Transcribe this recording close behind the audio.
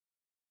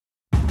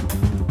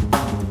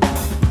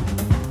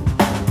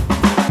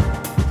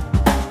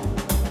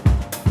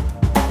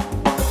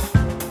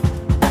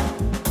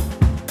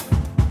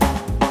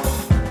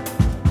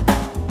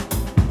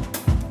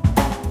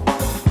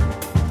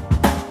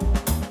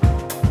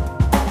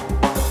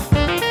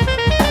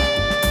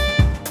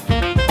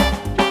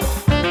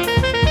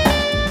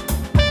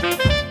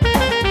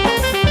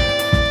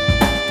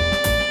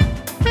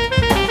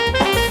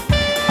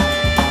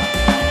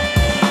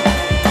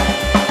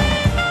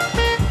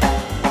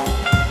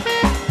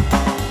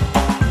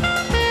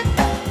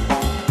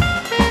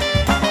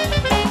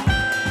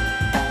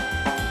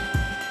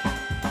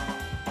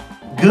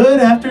Good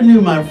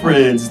afternoon, my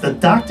friends. The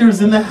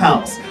doctor's in the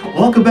house.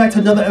 Welcome back to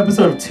another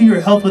episode of To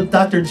Your Health with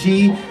Dr.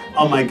 G.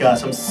 Oh my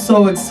gosh, I'm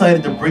so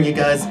excited to bring you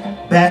guys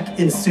back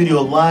in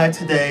studio live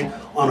today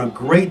on a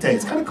great day.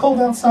 It's kind of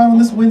cold outside on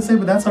this Wednesday,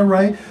 but that's all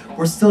right.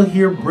 We're still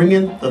here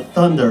bringing the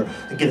thunder.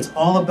 Again, it's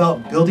all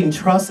about building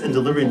trust and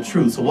delivering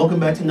truth. So welcome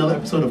back to another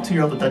episode of To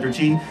Your Health with Dr.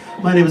 G.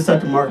 My name is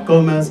Dr. Mark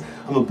Gomez.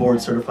 I'm a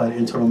board-certified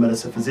internal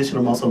medicine physician.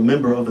 I'm also a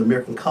member of the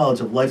American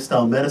College of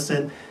Lifestyle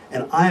Medicine.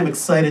 And I am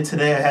excited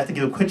today. I have to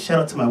give a quick shout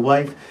out to my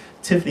wife,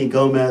 Tiffany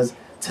Gomez.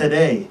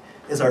 Today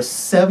is our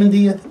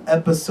 70th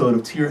episode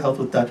of To Your Health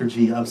with Dr.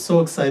 G. I'm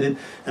so excited.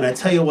 And I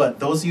tell you what,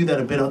 those of you that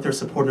have been out there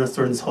supporting us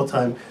during this whole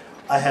time,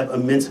 I have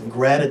immense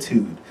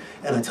gratitude.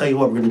 And I tell you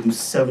what, we're going to do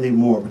 70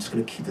 more. We're just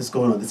going to keep this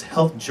going on. This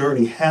health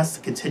journey has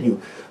to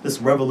continue. This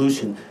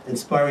revolution,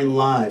 inspiring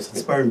lives,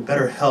 inspiring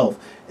better health,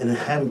 and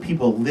having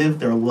people live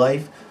their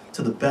life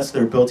to the best of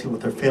their ability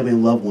with their family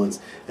and loved ones.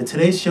 And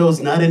today's show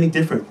is not any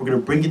different. We're going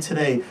to bring you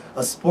today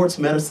a sports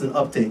medicine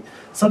update,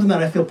 something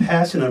that I feel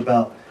passionate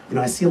about. You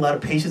know, I see a lot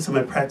of patients in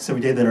my practice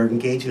every day that are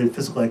engaging in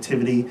physical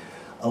activity,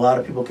 a lot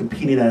of people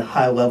competing at a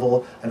high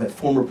level. I've had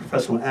former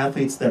professional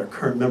athletes that are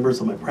current members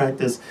of my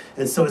practice.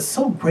 And so it's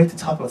so great to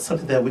talk about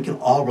something that we can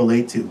all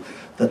relate to,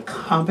 the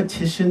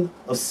competition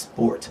of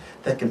sport,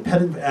 that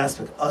competitive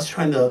aspect, us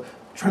trying to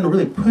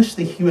really push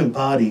the human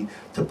body,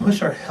 to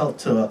push our health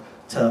to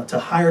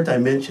higher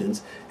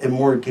dimensions and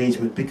more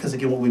engagement, because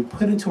again, what we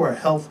put into our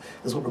health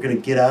is what we're going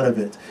to get out of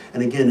it.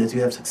 And again, as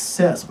you have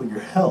success with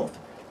your health,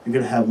 you're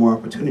going to have more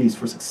opportunities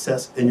for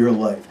success in your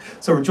life.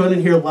 So we're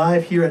joining here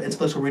live here at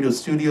Intellectual Radio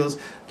Studios.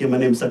 Again, my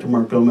name is Dr.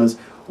 Mark Gomez.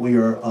 We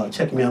are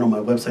checking me out on my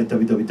website,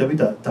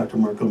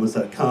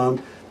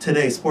 www.drmarkgomez.com.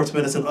 Today, Sports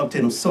Medicine Update.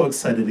 I'm so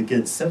excited.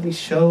 Again, 70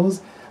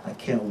 shows. I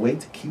can't wait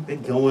to keep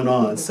it going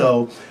on.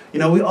 So, you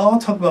know, we all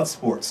talk about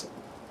sports.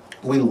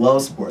 We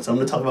love sports. I'm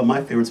going to talk about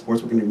my favorite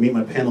sports. We're going to meet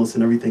my panelists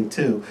and everything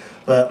too.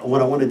 But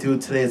what I want to do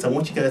today is I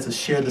want you guys to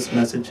share this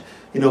message.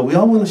 You know, we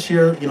all want to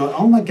share, you know,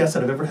 all my guests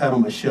that I've ever had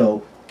on my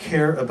show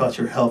care about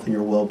your health and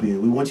your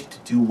well-being. We want you to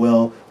do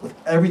well with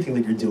everything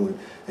that you're doing.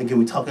 Again,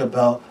 we talk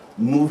about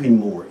moving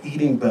more,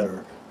 eating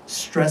better,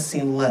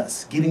 stressing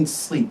less, getting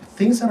sleep,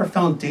 things that are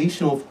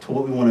foundational to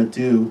what we want to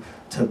do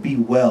to be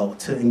well,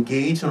 to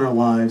engage in our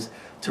lives,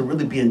 to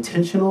really be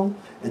intentional,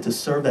 and to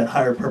serve that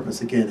higher purpose.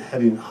 Again,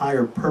 having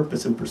higher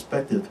purpose and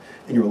perspective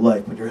in your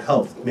life. But your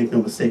health, make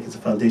no mistake, is a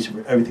foundation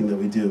for everything that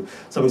we do.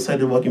 So I'm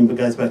excited to welcome you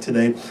guys back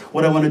today.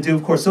 What I want to do,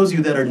 of course, those of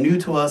you that are new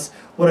to us,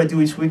 what I do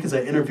each week is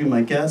I interview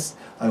my guests.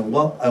 I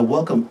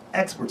welcome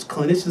experts,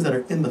 clinicians that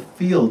are in the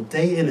field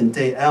day in and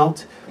day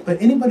out.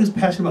 But anybody who's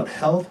passionate about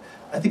health,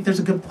 I think there's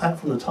a good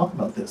platform to talk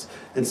about this.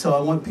 And so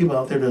I want people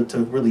out there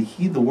to really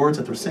heed the words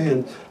that they're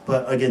saying.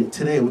 But again,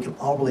 today we can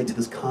all relate to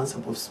this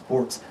concept of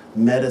sports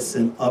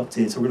medicine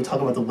updates. So we're going to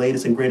talk about the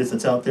latest and greatest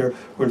that's out there.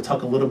 We're going to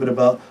talk a little bit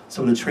about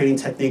some of the training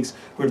techniques.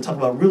 We're going to talk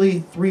about really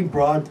three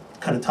broad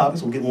kind of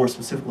topics. We'll get more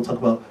specific. We'll talk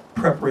about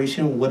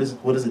preparation. What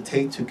does it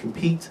take to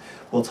compete?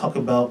 We'll talk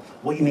about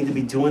what you need to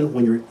be doing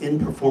when you're in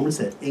performance,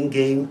 at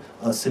in-game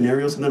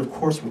scenarios, and then of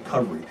course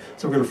recovery.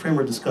 So we're going to frame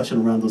our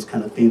discussion around those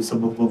kind of themes. So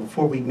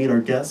before we meet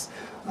our guests,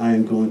 I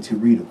am going to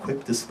read a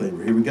quick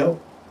disclaimer. Here we go.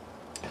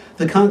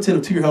 The content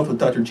of To Your Health with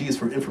Dr. G is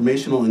for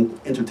informational and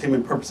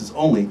entertainment purposes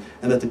only,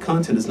 and that the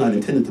content is not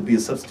intended to be a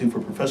substitute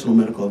for professional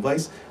medical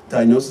advice,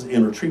 diagnosis,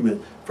 and or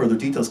treatment. Further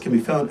details can be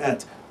found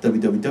at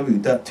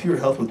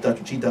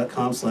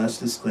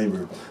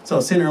www.toyourhealthwithdrg.com/disclaimer. So I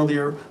was saying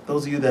earlier,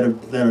 those of you that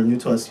are new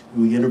to us,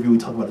 we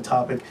talk about a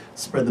topic,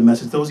 spread the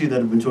message. Those of you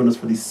that have been joining us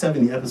for these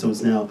 70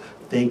 episodes now,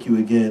 thank you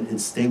again, and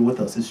stay with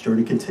us. This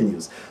journey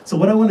continues. So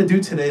what I want to do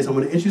today is I'm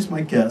going to introduce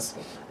my guests,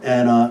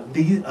 and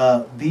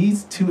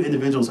these two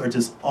individuals are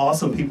just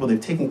awesome people. They've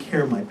taken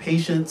care of my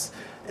patients,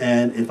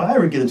 and if I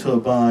ever get into a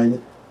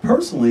bind,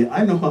 personally,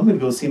 I know who I'm going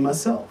to go see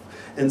myself.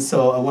 And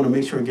so I want to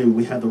make sure, again,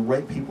 we have the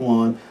right people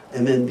on,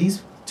 and then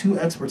these two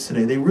experts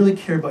today, they really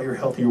care about your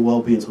health and your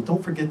well-being. So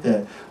don't forget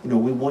that, you know,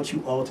 we want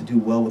you all to do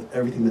well with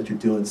everything that you're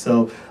doing.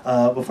 So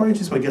before I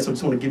introduce my guests, I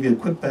just want to give you a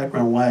quick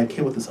background why I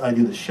came with this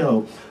idea of the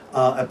show.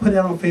 I put it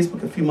out on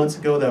Facebook a few months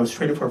ago that I was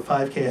training for a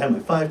 5K. I had my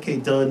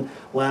 5K done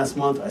last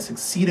month. I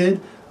succeeded.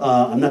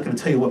 I'm not going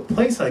to tell you what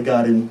place I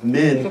got in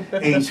men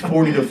age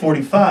 40 to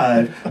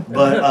 45,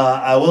 but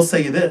I will tell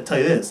you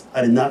this.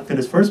 I did not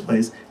finish first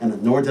place,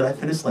 and nor did I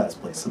finish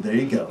last place. So there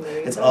you go.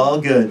 It's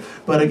all good.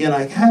 But again,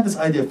 I had this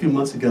idea a few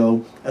months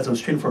ago as I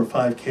was training for a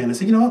 5K, and I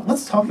said, you know what,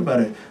 let's talk about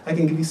it. I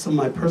can give you some of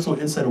my personal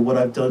insight of what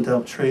I've done to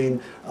help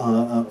train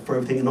for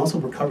everything, and also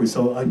recovery.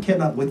 So I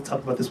cannot wait to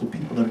talk about this with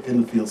people that are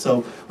in the field.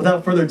 So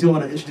without further ado, I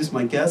want to introduce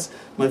my guest.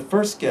 My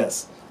first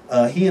guest.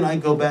 He and I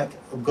go back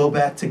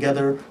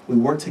together. We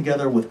work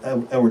together with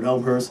Edward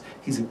Elmhurst.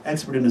 He's an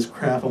expert in his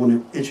craft. I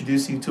want to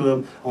introduce you to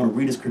him. I want to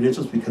read his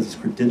credentials because his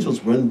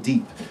credentials run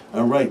deep.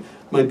 All right.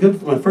 My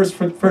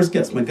first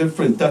guest, my good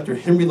friend, Dr.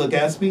 Henry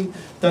Legaspi.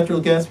 Dr.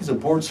 Legaspi is a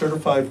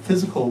board-certified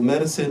physical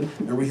medicine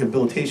and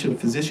rehabilitation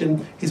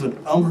physician. He's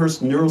with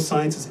Elmhurst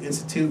Neurosciences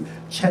Institute.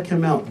 Check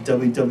him out,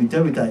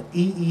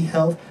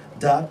 www.eehealth.com.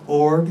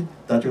 physicaltherapy.org.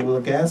 Dr.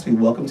 Legaspi,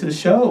 welcome to the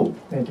show.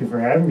 Thank you for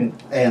having me.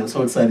 Hey, I'm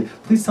so excited.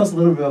 Please tell us a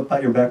little bit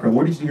about your background.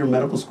 Where did you do your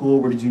medical school?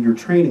 Where did you do your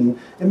training?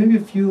 And maybe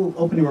a few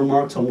opening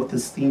remarks on what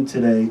this theme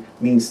today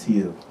means to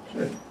you.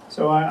 Sure.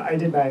 So I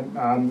did my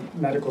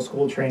medical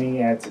school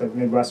training at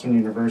Midwestern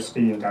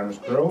University in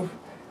Downers Grove.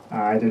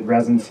 I did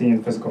residency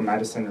in physical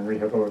medicine and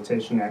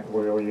rehabilitation at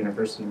Loyola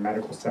University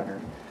Medical Center.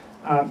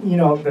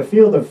 The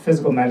field of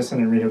physical medicine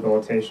and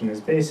rehabilitation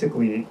is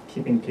basically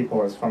keeping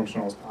people as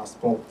functional as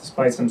possible,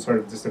 despite some sort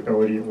of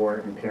disability or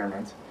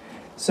impairment.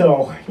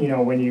 So,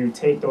 when you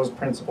take those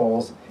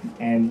principles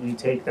and you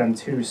take them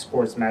to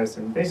sports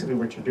medicine, basically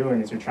what you're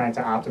doing is you're trying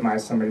to optimize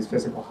somebody's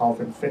physical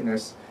health and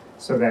fitness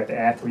so that the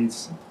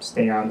athletes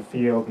stay on the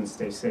field and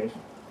stay safe.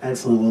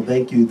 Excellent. Well,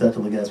 thank you, Dr.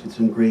 Legaspi. It's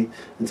been great.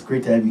 It's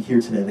great to have you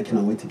here today, and I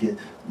cannot wait to get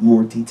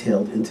more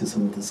detailed into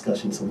some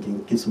discussion so we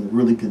can get some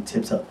really good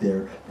tips out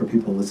there for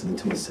people listening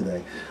to us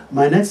today.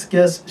 My next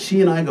guest,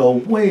 she and I go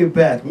way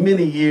back,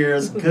 many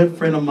years. Good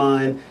friend of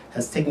mine,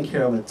 has taken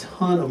care of a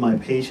ton of my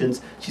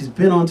patients. She's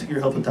been on To Your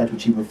Health with Dr.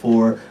 G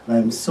before, and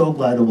I'm so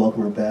glad to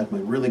welcome her back. My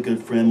really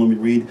good friend. Let me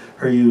read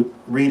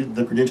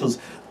the credentials.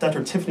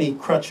 Dr. Tiffany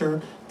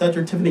Crutcher.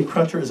 Dr. Tiffany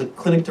Crutcher is a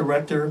clinic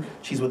director.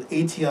 She's with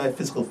ATI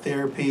Physical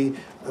Therapy.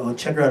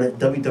 Check her out at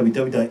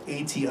www.atipt.com.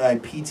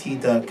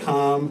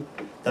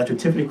 Dr.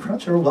 Tiffany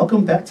Crutcher,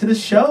 welcome back to the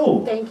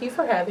show. Thank you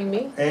for having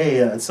me. Hey,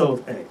 this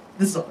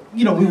is,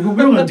 we were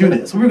going to do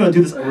this. We were going to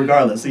do this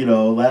regardless.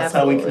 Last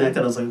time we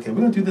connected, I was like, okay, we're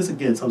going to do this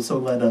again. So I'm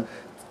so glad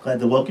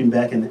to welcome you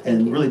back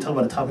and really talk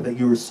about a topic that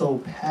you were so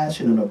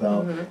passionate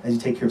about as you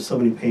take care of so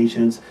many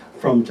patients,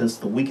 from just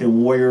the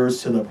weekend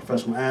warriors to the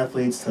professional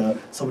athletes to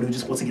somebody who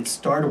just wants to get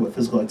started with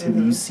physical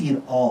activity. You see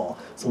it all.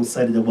 So I'm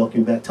excited to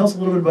welcome you back. Tell us a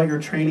little bit about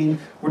your training.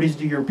 Where did you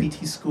do your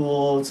PT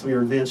school, some of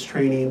your advanced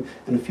training,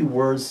 and a few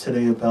words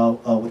today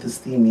about what this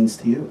theme means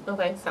to you.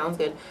 Okay, sounds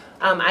good.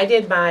 I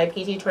did my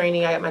PT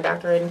training. I got my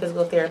doctorate in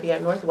physical therapy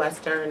at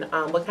Northwestern.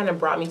 What kind of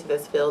brought me to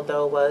this field,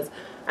 though, was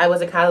I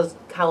was a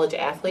college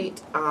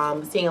athlete,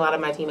 seeing a lot of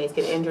my teammates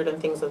get injured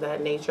and things of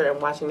that nature and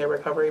watching their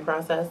recovery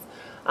process.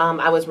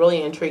 I was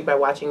really intrigued by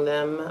watching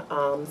them,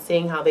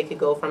 seeing how they could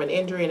go from an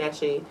injury and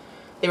actually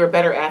they were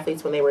better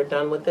athletes when they were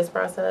done with this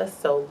process,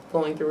 so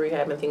going through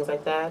rehab and things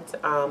like that.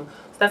 So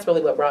that's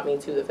really what brought me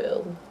to the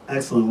field.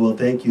 Excellent. Well,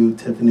 thank you,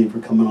 Tiffany, for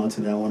coming on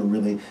today. I want to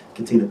really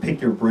continue to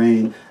pick your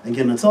brain.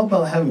 Again, it's all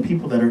about having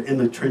people that are in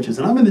the trenches.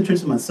 And I'm in the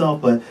trenches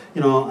myself, but,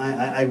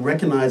 I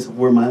recognize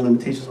where my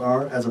limitations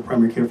are as a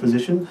primary care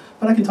physician,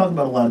 but I can talk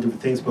about a lot of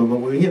different things. But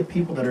when you have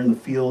people that are in the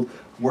field,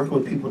 working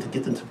with people to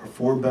get them to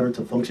perform better,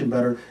 to function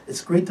better,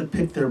 it's great to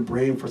pick their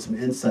brain for some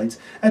insights.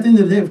 At the end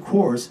of the day, of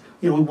course,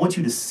 we want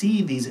you to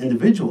see these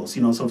individuals,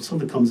 so if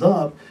something comes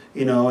up,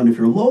 and if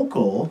you're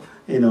local,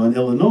 in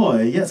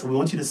Illinois, yes, we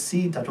want you to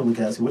see Dr.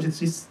 Legaspi. We want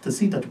you to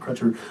see Dr.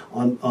 Crutcher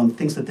on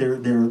things that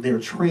they're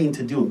trained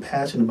to do and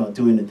passionate about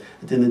doing. And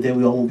at the end of the day,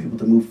 we all want people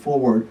to move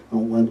forward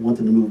and want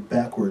them to move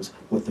backwards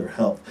with their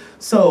health.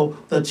 So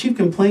the chief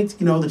complaint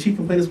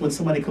is when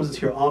somebody comes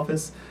into your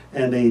office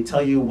and they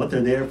tell you what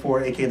they're there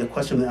for, aka the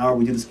question of the hour.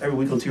 We do this every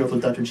week on To Your Health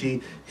with Dr.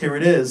 G. Here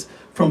it is.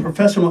 From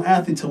professional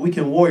athletes to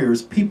weekend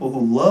warriors, people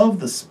who love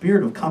the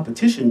spirit of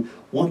competition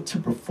want to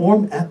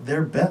perform at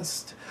their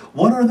best.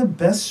 What are the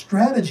best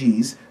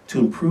strategies to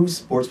improve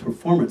sports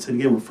performance? And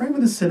again, we're framing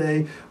this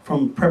today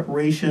from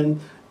preparation,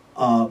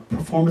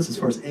 performance as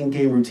far as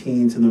in-game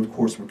routines, and then of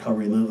course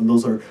recovery. And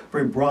those are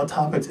very broad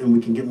topics, and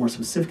we can get more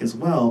specific as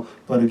well.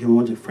 But again, we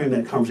want to frame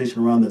that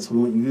conversation around that. So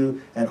we want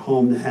you at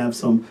home to have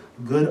some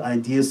good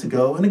ideas to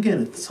go. And again,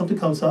 if something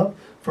comes up,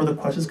 further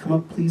questions come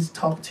up, please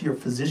talk to your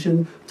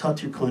physician, talk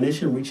to your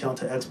clinician, reach out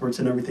to experts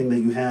in everything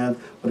that you have.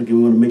 But again,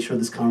 we want to make sure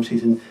this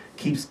conversation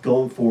keeps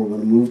going forward. We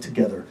want to move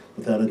together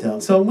without a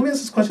doubt. So let me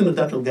ask this question to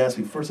Dr.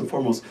 Legaspi first and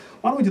foremost.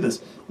 Why don't we do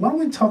this? Why don't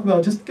we talk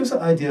about, just give us an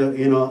idea,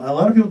 a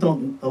lot of people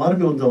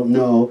don't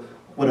know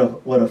what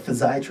a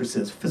physiatrist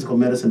is, physical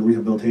medicine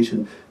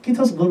rehabilitation. Can you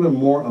tell us a little bit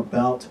more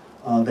about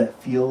that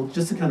field,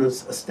 just to kind of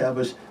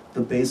establish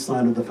the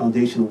baseline or the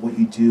foundation of what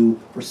you do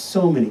for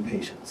so many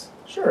patients?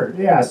 Sure,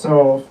 yeah.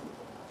 So,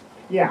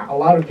 a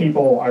lot of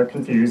people are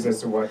confused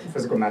as to what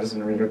physical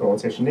medicine and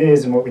rehabilitation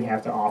is and what we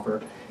have to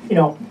offer.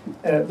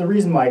 The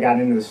reason why I got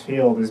into this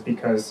field is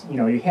because,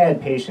 you had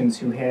patients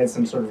who had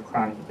some sort of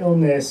chronic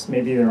illness,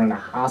 maybe they were in the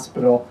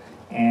hospital,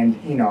 and,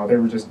 they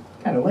were just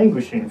kind of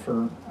languishing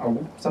for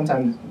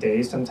sometimes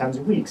days, sometimes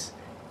weeks.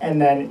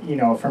 And then,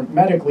 from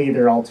medically,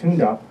 they're all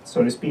tuned up,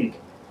 so to speak.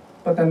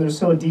 But then they're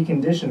so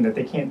deconditioned that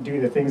they can't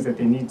do the things that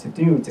they need to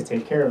do to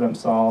take care of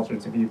themselves or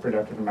to be a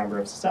productive member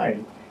of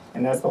society.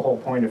 And that's the whole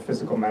point of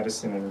physical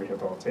medicine and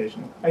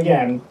rehabilitation.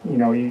 Again,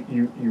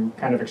 you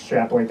kind of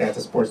extrapolate that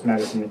to sports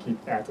medicine to keep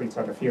athletes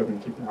on the field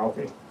and keep them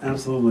healthy.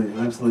 Absolutely.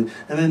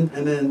 And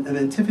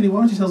then Tiffany,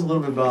 why don't you tell us a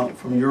little bit about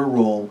from your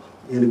role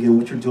and again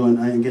what you're doing?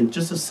 Again,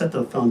 just to set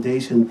the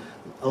foundation.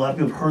 A lot of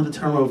people have heard the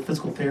term of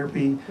physical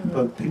therapy,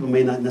 but people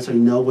may not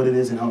necessarily know what it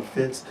is and how it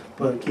fits.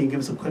 But can you give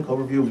us a quick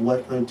overview of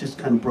what, just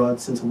kind of broad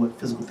sense of what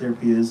physical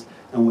therapy is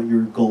and what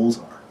your goals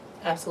are?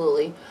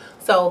 Absolutely.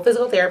 So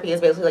physical therapy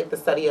is basically like the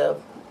study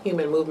of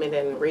Human Movement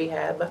and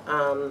Rehab.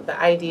 The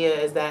idea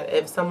is that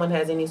if someone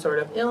has any sort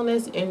of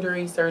illness,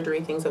 injury,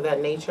 surgery, things of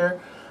that nature,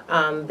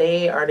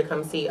 they are to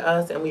come see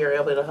us, and we are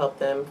able to help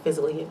them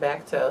physically get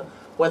back to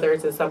whether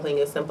it's something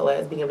as simple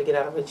as being able to get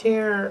out of a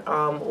chair,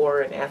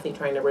 or an athlete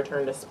trying to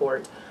return to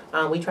sport.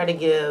 We try to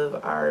give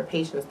our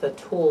patients the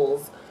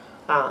tools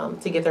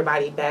to get their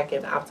body back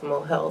in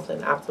optimal health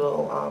and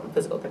optimal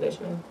physical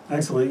conditioning.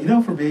 Excellent. You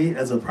know, for me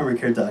as a primary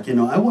care doc, you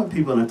know, I want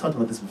people, and I've talked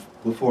about this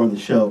before on the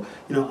show,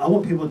 you know, I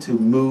want people to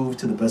move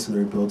to the best of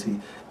their ability.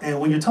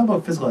 And when you're talking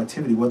about physical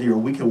activity, whether you're a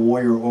weekend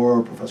warrior or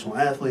a professional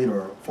athlete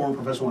or a former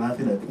professional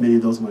athlete, I have many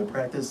of those in my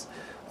practice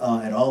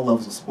at all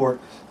levels of sport,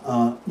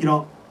 you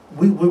know,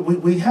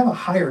 we have a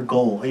higher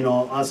goal. You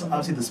know,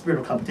 obviously the spirit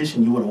of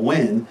competition, you want to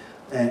win,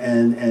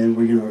 and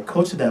we're going to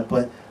coach to that,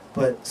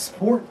 but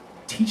sport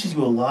teaches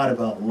you a lot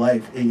about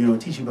life, and, you know,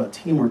 it teaches you about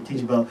teamwork,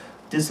 teaches you about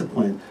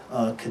discipline,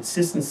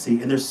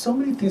 consistency, and there's so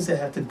many things that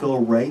have to go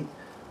right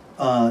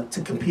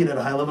to compete at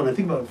a high level. And I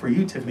think about it for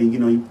you, Tiffany, you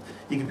know,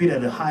 you compete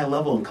at a high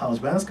level in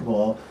college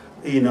basketball,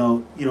 you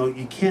know,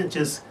 you can't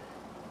just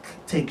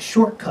take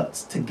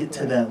shortcuts to get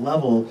to that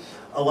level.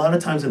 A lot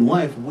of times in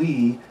life,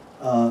 we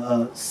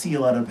see a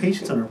lot of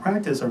patients in our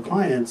practice, our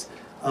clients,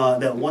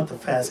 that want the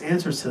fast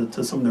answers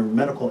to some of their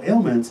medical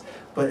ailments,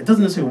 but it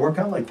doesn't necessarily work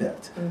out like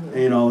that. Mm-hmm.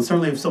 You know,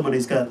 certainly if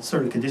somebody's got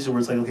certain conditions where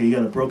it's like, okay, you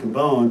got a broken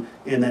bone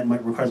and that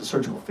might require a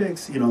surgical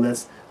fix, you know,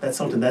 that's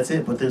something, that's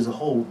it. But there's a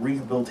whole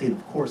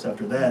rehabilitative course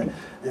after that,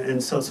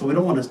 and so we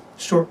don't want to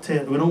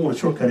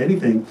shortcut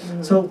anything.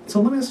 Mm-hmm.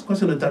 So let me ask a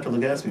question to Dr.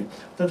 Legaspi.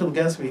 Dr.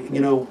 Legaspi,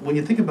 you know, when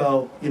you think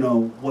about, you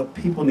know, what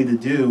people need to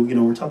do, you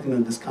know, we're talking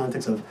in this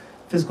context of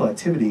physical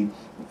activity.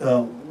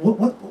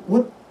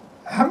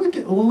 How do we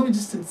get? Well, let me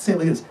just say it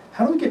like this: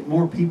 how do we get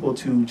more people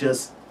to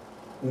just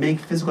make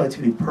physical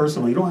activity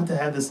personal? You don't have to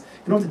have this.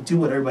 You don't have to do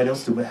what everybody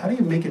else do. But how do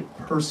you make it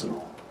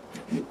personal?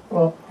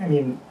 Well, I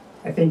mean,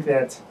 I think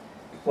that,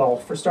 well,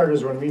 for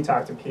starters, when we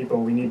talk to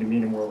people, we need to meet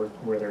them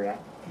where they're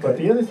at. But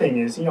the other thing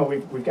is, you know,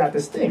 we've got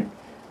this thing.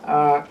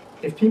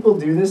 If people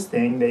do this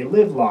thing, they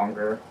live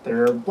longer.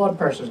 Their blood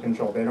pressure is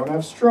controlled. They don't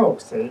have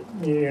strokes. They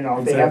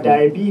have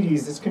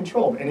diabetes. It's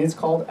controlled, and it's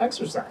called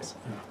exercise.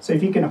 Yeah. So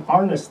if you can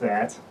harness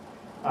that,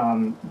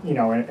 you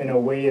know, in a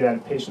way that a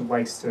patient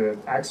likes to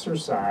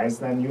exercise,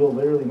 then you will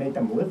literally make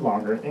them live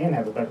longer and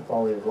have a better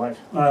quality of life.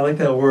 I like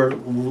that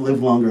word,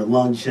 live longer,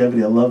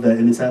 longevity. I love that,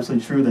 and it's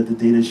absolutely true that the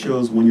data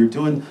shows when you're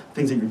doing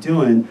things that you're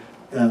doing,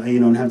 you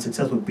know, and having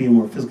success with being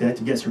more physically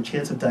active, yes, your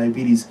chance of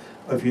diabetes,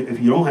 if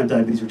you don't have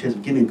diabetes, your chance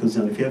of getting it goes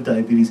down. If you have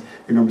diabetes,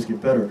 your numbers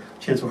get better.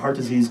 Chance for heart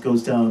disease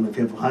goes down. If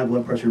you have high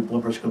blood pressure, your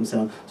blood pressure comes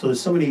down. So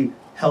there's so many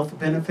health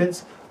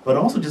benefits, but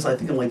also just I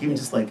think of like even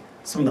just like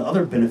some of the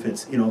other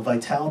benefits, you know,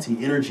 vitality,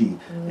 energy,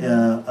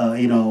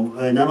 you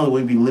know, not only will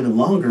you be living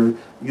longer,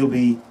 you'll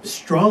be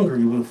stronger,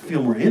 you will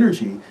feel more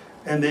energy,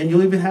 and then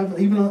you'll even have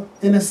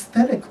an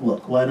aesthetic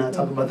look. Why not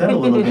talk about that a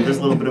little bit? There's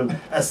a little bit of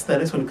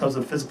aesthetics when it comes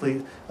to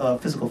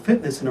physical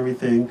fitness and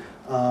everything,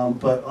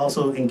 but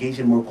also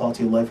engaging in more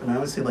quality of life. And I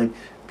would say like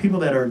people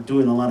that are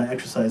doing a lot of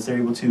exercise, they're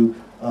able to,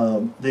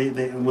 they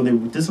when they're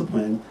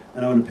disciplined,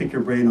 and I want to pick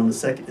your brain in a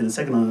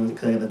second on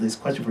because I got this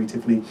question for you,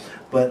 Tiffany.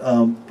 But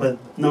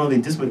not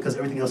only discipline, because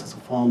everything else has to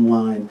fall in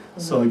line.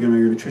 Mm-hmm. So you know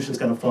your nutrition's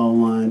got to fall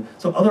in line.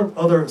 So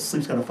other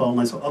sleep's got to fall in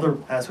line. So other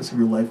aspects of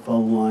your life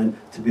fall in line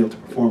to be able to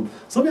perform.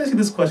 So let me ask you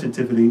this question,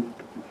 Tiffany.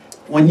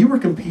 When you were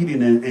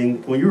competing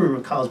and when you were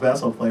a college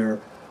basketball player,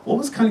 what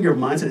was kind of your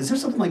mindset? Is there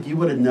something like you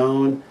would have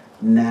known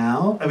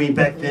now? I mean,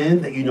 back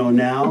then that you know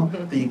now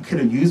that you could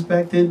have used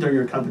back then during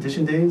your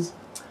competition days?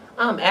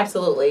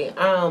 Absolutely.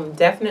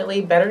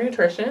 Definitely better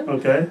nutrition.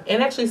 Okay.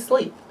 And actually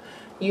sleep.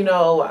 You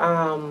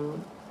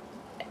know,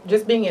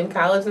 just being in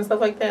college and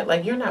stuff like that,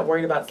 like you're not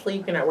worried about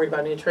sleep, you're not worried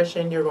about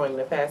nutrition, you're going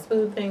to fast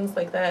food, things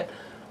like that.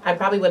 I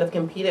probably would have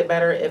competed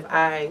better if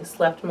I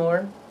slept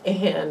more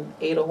and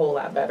ate a whole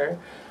lot better.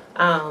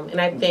 And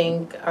I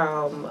think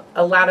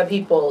a lot of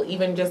people,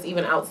 even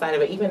outside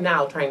of it, even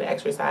now trying to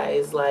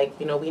exercise, like,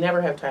 you know, we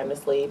never have time to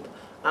sleep.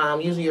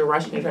 Usually you're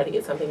rushing to try to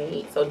get something to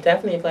eat. So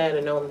definitely if I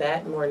had known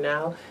that more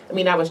now. I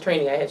mean, I was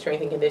training. I had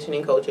strength and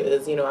conditioning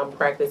coaches. You know, I'm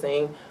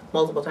practicing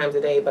multiple times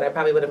a day, but I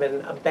probably would have been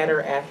a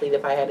better athlete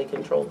if I had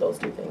controlled those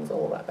two things a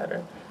whole lot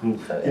better. So,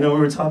 yeah. You know, we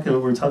were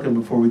talking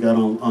before we got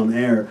on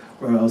air,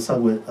 where I was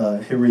talking with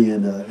Henry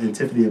and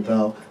Tiffany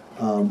about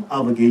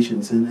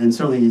obligations. And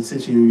certainly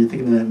since you're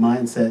thinking of that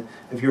mindset,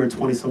 if you're a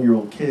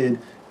 20-some-year-old kid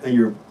and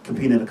you're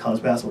competing at a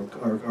college basketball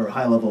or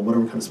high level,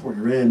 whatever kind of sport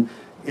you're in,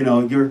 you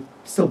know, you're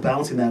still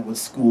balancing that with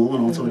school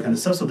and all sort of kind of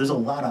stuff. So there's a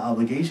lot of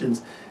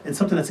obligations and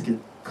something that's to get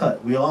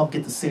cut. We all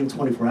get the same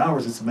 24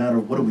 hours. It's a matter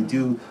of what do we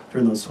do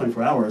during those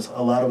 24 hours.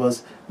 A lot of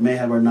us may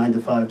have our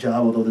 9-to-5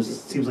 job, although it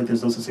seems like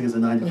there's no such thing as a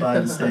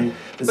 9-to-5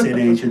 to stay in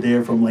age. You're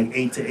there from like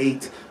 8 to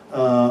 8.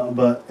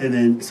 And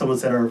then some of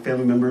us that are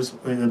family members,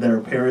 that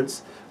are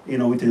parents, you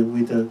know, we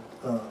have to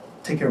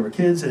take care of our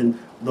kids, and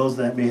those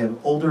that may have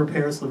older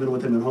parents living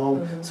with them at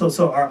home. Mm-hmm.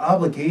 So our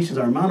obligations,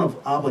 our amount of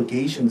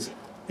obligations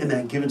in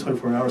that given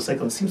 24-hour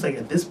cycle, it seems like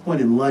at this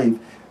point in life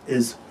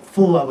is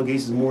full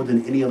obligations more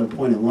than any other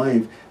point in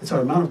life. And so,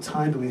 the amount of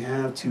time that we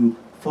have to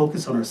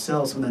focus on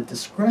ourselves, some of that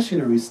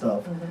discretionary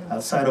stuff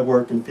outside of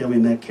work and family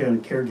and that care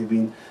and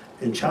caregiving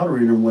and child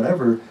rearing and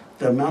whatever,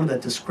 the amount of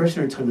that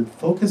discretionary time to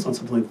focus on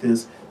something like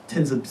this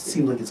tends to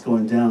seem like it's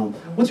going down.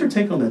 What's your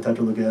take on that,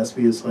 Dr.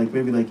 Legaspi? Is like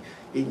maybe like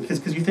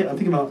because you think I'm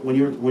thinking about when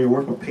you're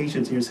working with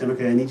patients and you're saying,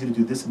 okay, I need you to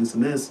do this and this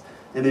and this,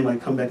 and they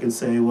might come back and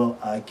say, well,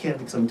 I can't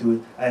because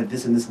I have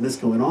this and this and this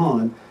going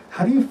on.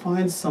 How do you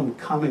find some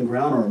common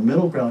ground or a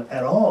middle ground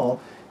at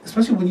all,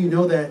 especially when you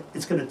know that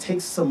it's going to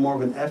take some more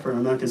of an effort?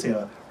 I'm not going to say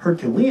a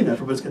Herculean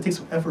effort, but it's going to take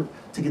some effort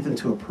to get them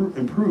to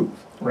improve.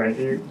 Right.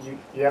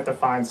 You have to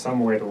find some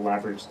way to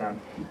leverage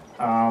them.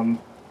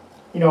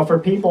 For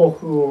people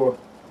who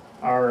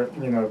are,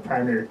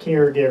 primary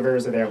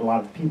caregivers, or they have a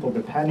lot of people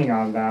depending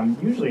on them,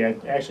 usually I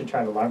actually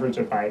try to leverage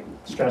it by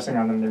stressing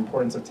on them the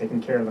importance of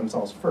taking care of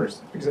themselves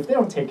first. Because if they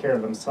don't take care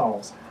of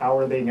themselves, how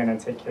are they going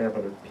to take care of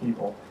other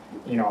people?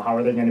 How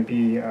are they going to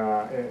be,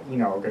 a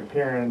good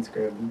parent,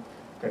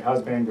 good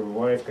husband, good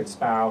wife, good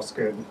spouse,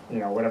 good,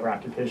 whatever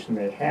occupation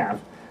they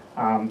have.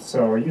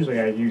 So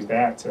usually I use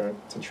that to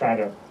try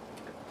to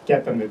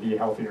get them to be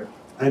healthier.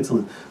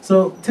 Excellent.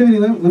 So, Tiffany,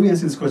 let me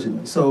ask you this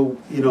question. So,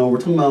 we're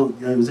talking about,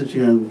 it was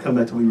interesting to come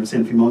back to what you were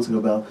saying a few moments ago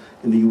about,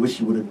 you wish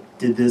you would have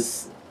did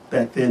this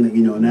back then that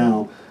you know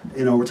now.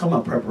 We're talking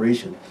about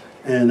preparation.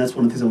 And that's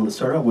one of the things I want to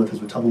start out with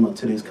as we're talking about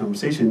today's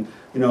conversation.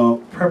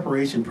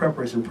 Preparation.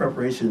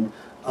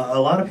 A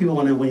lot of people,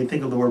 when you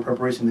think of the word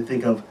preparation, they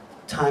think of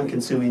time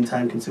consuming.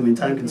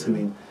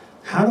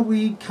 How do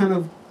we kind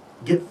of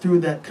get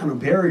through that kind of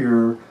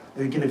barrier?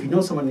 Again, if you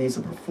know someone needs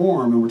to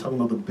perform, and we're talking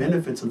about the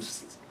benefits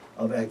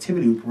of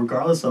activity,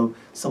 regardless of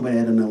somebody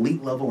at an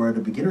elite level or at a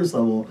beginner's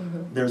level,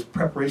 there's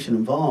preparation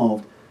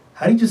involved.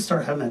 How do you just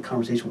start having that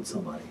conversation with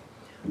somebody?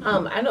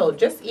 I know,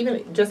 just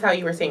how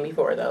you were saying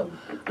before, though,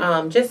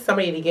 just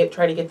somebody to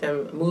try to get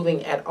them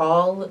moving at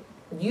all.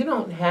 You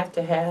don't have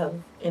to have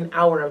an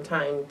hour of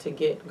time to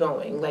get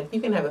going. Like,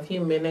 you can have a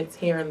few minutes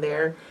here and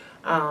there.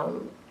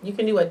 You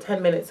can do a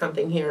 10-minute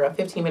something here, a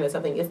 15-minute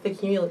something. It's the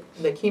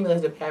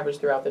cumulative average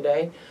throughout the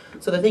day.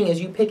 So the thing is,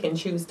 you pick and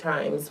choose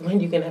times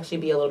when you can actually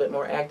be a little bit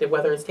more active,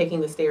 whether it's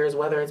taking the stairs,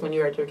 whether it's when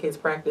you're at your kids'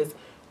 practice,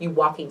 you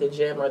walking the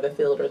gym or the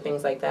field or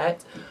things like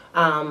that.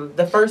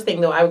 The first thing,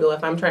 though, I would go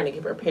if I'm trying to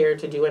get prepared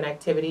to do an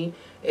activity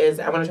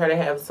is I want to try to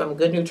have some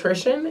good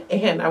nutrition,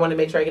 and I want to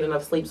make sure I get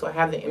enough sleep so I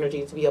have the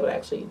energy to be able to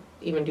actually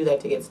even do that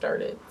to get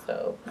started.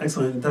 So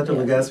excellent. Dr.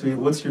 Legaspi,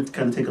 what's your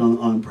kind of take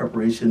on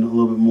preparation a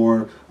little bit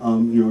more?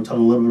 We're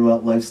talking a little bit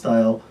about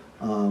lifestyle,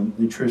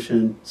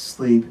 nutrition,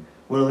 sleep.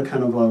 What other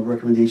kind of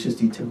recommendations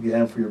do you typically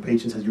have for your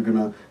patients as you're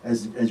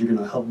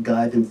gonna help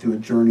guide them through a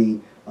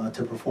journey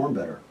to perform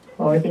better?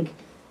 Well, I think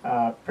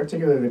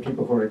particularly the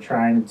people who are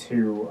trying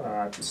to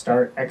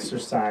start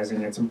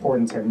exercising, it's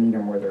important to meet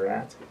them where they're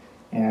at.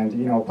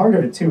 And, part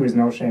of it, too, is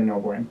no shame, no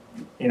blame.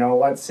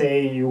 Let's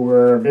say you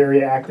were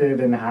very active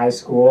in high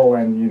school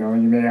and, you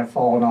may have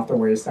fallen off the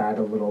wayside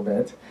a little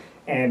bit.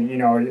 And,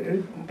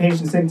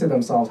 patients think to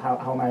themselves, how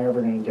am I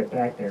ever going to get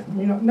back there?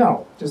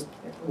 No, just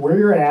where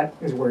you're at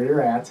is where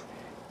you're at.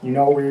 You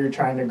know where you're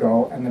trying to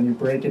go, and then you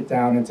break it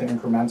down into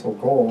incremental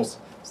goals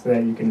so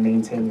that you can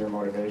maintain your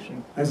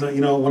motivation. And so,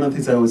 one of the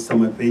things I always tell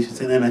my patients,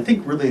 and I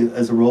think really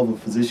as a role of a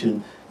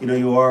physician,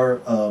 you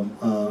are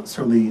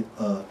certainly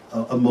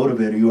a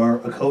motivator. You are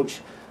a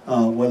coach.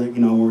 Whether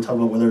when we're talking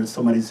about whether it's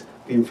somebody's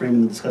being framed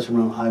in the discussion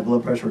around high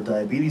blood pressure or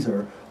diabetes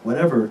or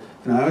whatever,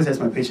 I always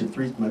ask my patients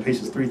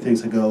three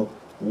things. I go,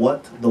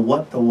 what, the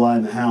why,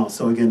 and the how.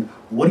 So again,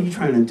 what are you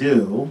trying to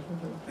do?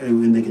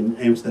 And they can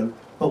answer that.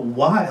 But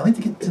why? I like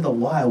to get to the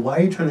why. Why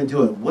are you trying to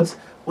do it?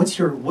 What's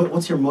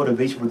your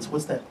motivation?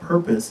 What's that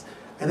purpose?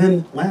 And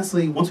then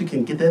lastly, once we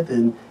can get that,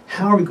 then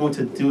how are we going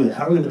to do it?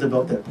 How are we going to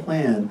develop that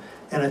plan?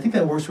 And I think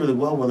that works really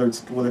well, whether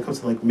it comes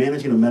to like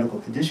managing a medical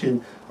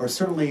condition, or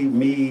certainly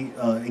me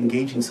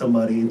engaging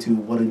somebody into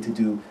wanting to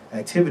do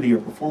activity or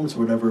performance or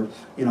whatever.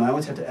 I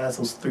always have to ask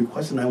those three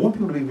questions. I want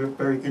people to be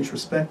very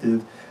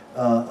introspective,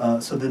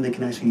 so then they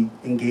can actually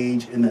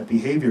engage in that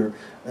behavior.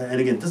 And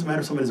again, it doesn't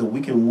matter if somebody's a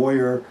weekend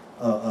warrior,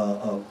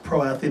 a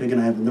pro athlete. Again,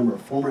 I have a number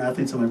of former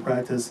athletes in my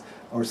practice,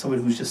 or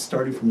someone who's just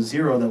starting from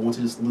zero that wants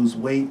to just lose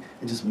weight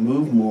and just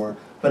move more.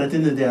 But at the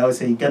end of the day, I always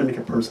say you got to make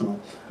it personal.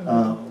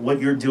 What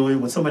you're doing,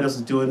 what somebody else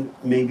is doing,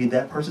 may be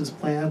that person's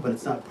plan, but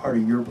it's not part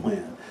of your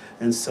plan.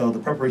 And so the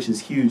preparation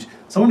is huge.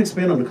 So I want to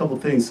expand on a couple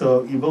of things.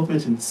 So you both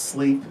mentioned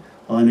sleep.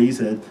 Well, I know you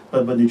said,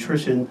 but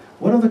nutrition.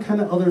 What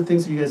other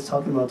things are you guys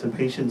talking about to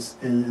patients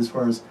as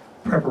far as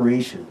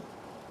preparation?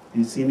 Do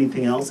you see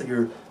anything else that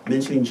you're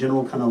mentioning?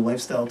 General kind of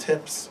lifestyle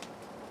tips.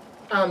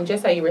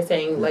 Just how you were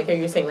saying, like, are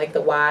you saying like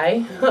the why?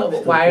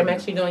 Why I'm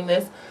actually doing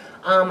this?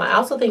 I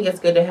also think it's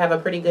good to have a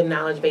pretty good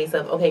knowledge base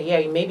of, okay,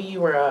 yeah, maybe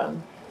you were a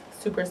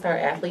superstar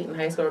athlete in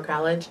high school or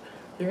college.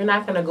 You're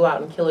not going to go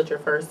out and kill it your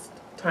first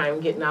time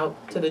getting out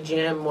to the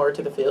gym or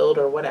to the field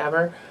or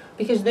whatever,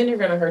 because then you're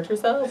going to hurt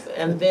yourself,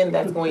 and then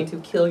that's going to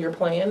kill your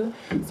plan.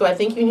 So I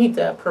think you need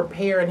to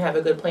prepare and have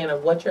a good plan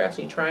of what you're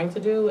actually trying to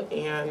do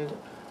and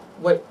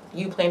what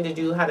you plan to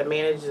do, how to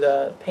manage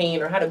the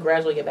pain, or how to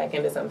gradually get back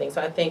into something.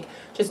 So I think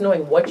just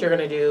knowing what you're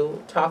going to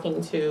do,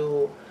 talking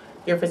to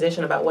your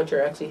physician about what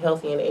you're actually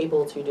healthy and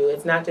able to do.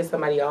 It's not just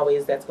somebody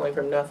always that's going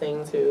from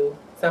nothing to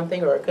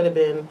something, or it could have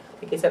been,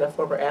 like you said, a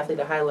former athlete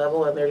at a high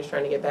level and they're just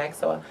trying to get back.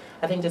 So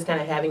I think just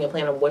kind of having a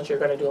plan of what you're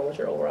going to do and what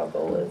your overall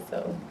goal is.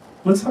 So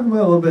Let's talk about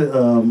a little bit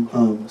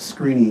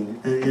screening.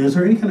 And is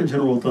there any kind of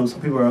general rule of thumb?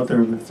 Some people are out there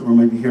or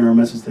maybe hearing our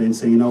message today and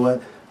say, you know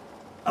what,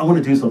 I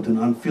want to do something.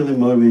 I'm feeling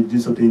motivated to do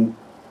something.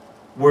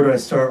 Where do I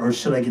start, or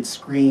should I get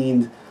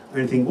screened or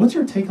anything? What's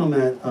your take on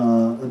that,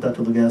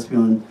 Dr.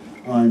 Legaspi,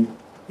 on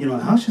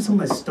how should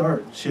somebody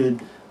start?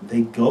 Should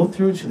they go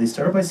through it? Should they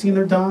start by seeing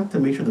their doc to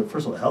make sure they're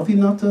first of all healthy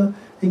enough to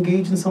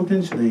engage in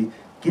something? Should they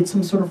get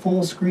some sort of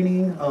formal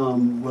screening,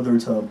 whether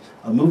it's a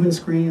movement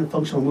screen, a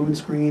functional movement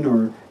screen,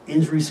 or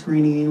injury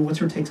screening? What's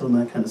your takes on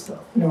that kind of stuff?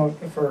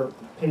 For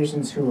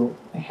patients who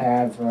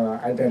have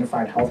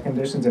identified health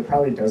conditions, it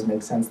probably does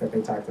make sense that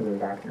they talk to their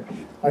doctor.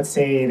 Let's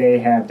say they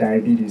have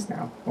diabetes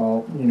now.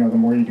 Well, the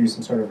more you do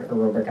some sort of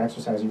aerobic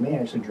exercise, you may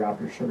actually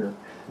drop your sugar.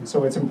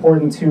 So it's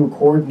important to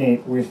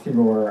coordinate with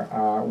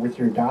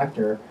your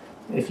doctor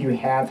if you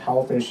have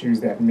health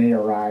issues that may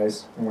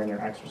arise when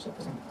you're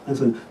exercising. And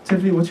so,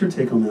 Tiffany, what's your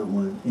take on that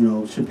one?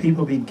 Should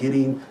people be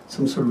getting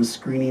some sort of a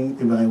screening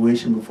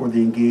evaluation before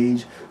they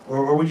engage?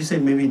 Or would you say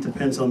maybe it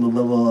depends on the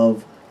level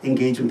of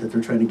engagement that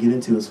they're trying to get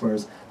into as far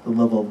as the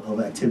level of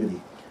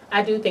activity?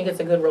 I do think it's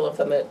a good rule of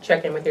thumb to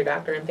check in with your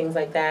doctor and things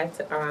like that.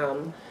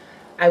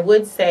 I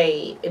would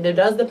say it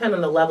does depend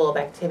on the level of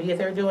activity that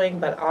they're doing,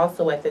 but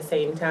also at the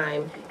same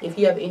time, if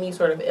you have any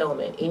sort of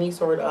ailment, any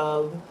sort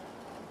of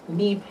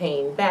knee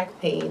pain, back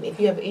pain, if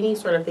you have any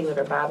sort of thing that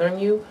are bothering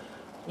you,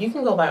 you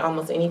can go by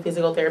almost any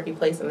physical therapy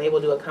place and they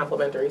will do a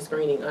complimentary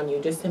screening on you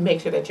just to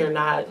make sure that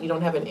you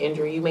don't have an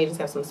injury. You may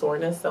just have some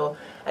soreness. So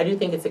I do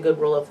think it's a good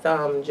rule of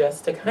thumb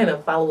just to kind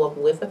of follow up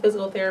with a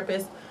physical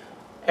therapist.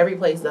 Every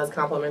place does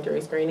complimentary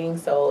screening,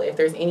 so if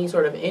there's any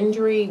sort of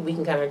injury, we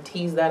can kind of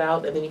tease that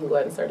out, and then you can go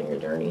ahead and start your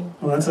journey.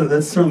 Well,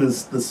 that's certainly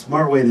the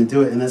smart way to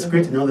do it, and that's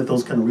great to know that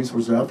those kind of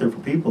resources are out there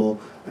for people.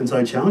 And so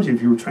I challenge you,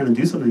 if you were trying to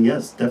do something,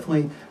 yes,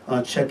 definitely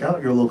check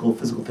out your local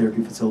physical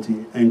therapy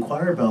facility and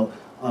inquire about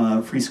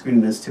free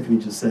screening, as Tiffany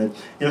just said.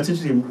 It's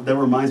interesting, that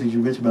reminds me, you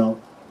mentioned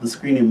about the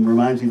screening,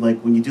 reminds me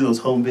like when you do those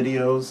home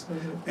videos,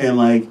 and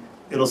like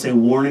it'll say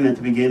warning at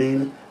the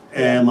beginning,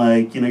 and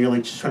you're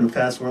like just trying to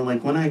fast forward,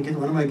 like when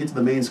am I get to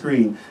the main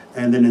screen,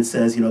 and then it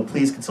says,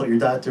 please consult your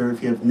doctor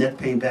if you have neck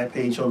pain, back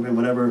pain, shoulder pain,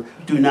 whatever.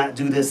 Do not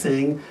do this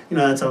thing.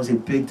 That's obviously a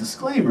big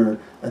disclaimer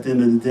at the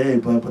end of the day,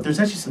 but there's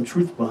actually some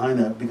truth behind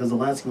that, because the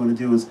last thing you want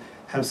to do is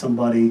have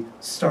somebody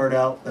start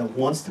out that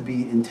wants to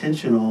be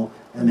intentional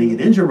and they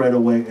get injured right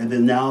away, and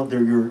then now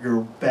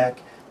you're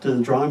back to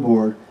the drawing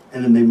board,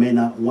 and then they may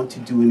not want to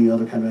do any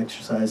other kind of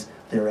exercise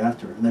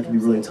thereafter, and that can be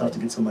really tough to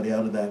get somebody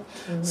out of that.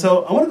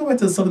 So I want to go back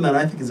to something that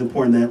I think is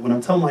important, that when I'm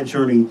telling my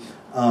journey,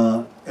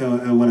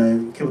 and when I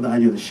came with the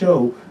idea of the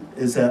show,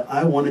 is that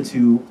I wanted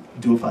to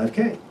do a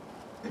 5K.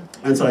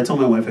 And so I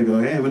told my wife, I go,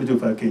 hey, I'm going to do a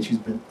 5K, and she's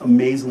been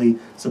amazingly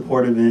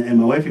supportive, and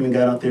my wife even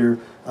got out there.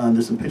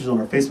 There's some pictures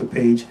on our Facebook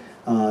page.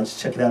 Just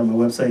check it out on my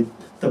website,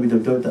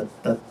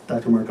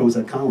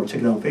 www.drmarcos.com, or check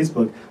it out on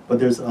Facebook. But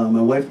there's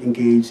my wife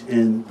engaged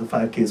in the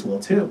 5K as well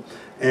too,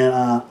 and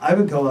I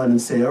would go out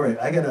and say, all right,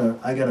 I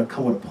gotta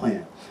come with a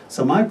plan.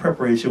 So my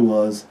preparation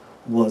was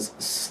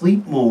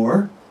sleep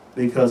more,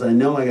 because I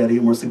know I gotta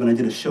get more sleep. And I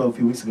did a show a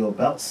few weeks ago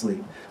about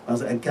sleep. I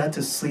was like, I got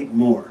to sleep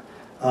more,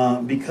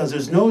 because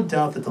there's no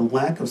doubt that the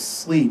lack of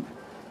sleep,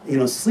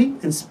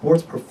 sleep and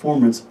sports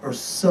performance are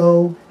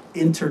so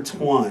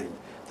intertwined.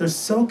 They're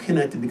so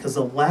connected, because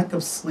the lack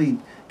of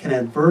sleep can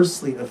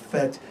adversely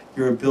affect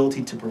your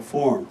ability to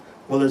perform,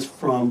 whether it's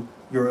from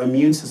your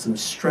immune system,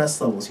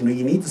 stress levels. You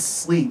need to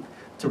sleep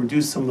to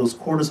reduce some of those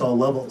cortisol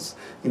levels.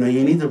 You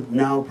need to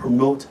now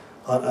promote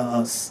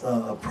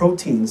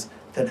proteins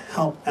that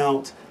help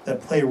out, that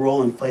play a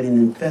role in fighting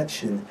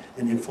infection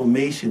and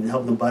inflammation, and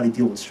helping the body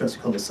deal with stress.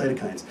 We call those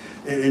cytokines.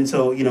 And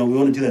so, we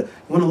want to do that. You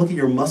want to look at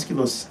your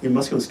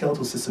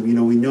musculoskeletal system.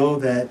 We know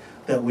that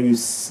when you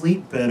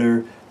sleep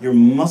better, your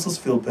muscles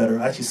feel better.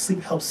 Actually,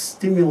 sleep helps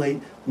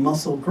stimulate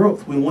muscle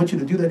growth. We want you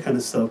to do that kind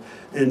of stuff.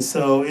 And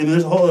so, and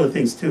there's a whole other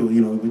things too.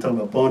 We talk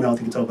about bone health.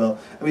 You can talk about,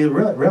 the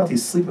reality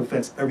is sleep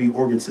affects every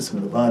organ system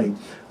in the body.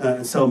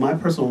 And so my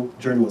personal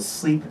journey was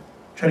sleep,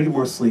 try to get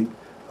more sleep.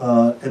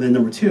 And then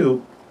number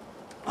two,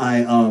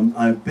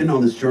 I've been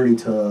on this journey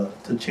to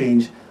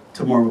change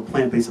to more of a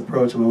plant-based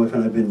approach. And my wife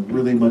and I have been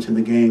really much in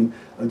the game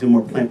of doing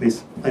more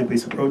plant-based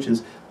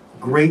approaches.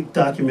 Great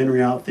documentary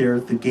out there,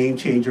 The Game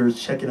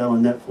Changers. Check it out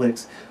on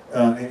Netflix.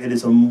 It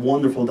is a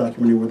wonderful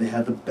documentary where they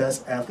have the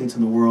best athletes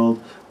in the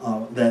world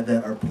that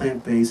are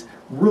plant-based.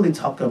 Really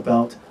talk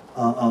about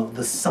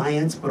the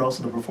science, but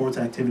also the performance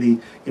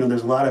activity.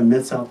 There's a lot of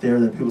myths out there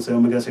that people say,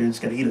 oh my gosh, I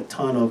just got to eat a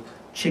ton of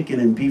chicken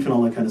and beef and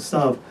all that kind of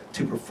stuff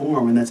to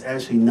perform, and that's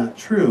actually not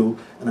true.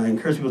 And I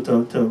encourage people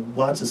to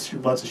watch the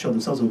show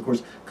themselves, and of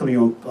course, come to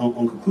your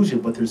own conclusion.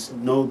 But there's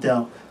no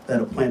doubt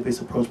that a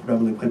plant-based approach,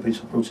 predominantly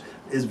plant-based approach,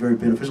 is very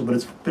beneficial. But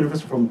it's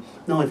beneficial from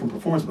not only from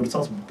performance, but it's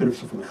also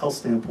beneficial from a health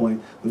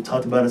standpoint. We've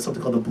talked about it,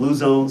 something called the blue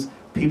zones.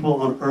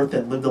 People on Earth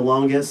that live the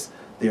longest,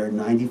 they are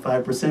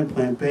 95%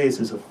 plant-based.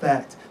 There's a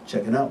fact.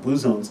 Check it out, blue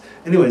zones.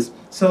 Anyways,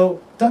 so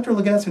Dr.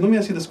 Legaspi, let me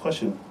ask you this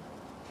question.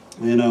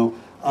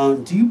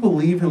 Do you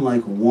believe in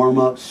like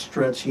warm-up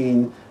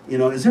stretching?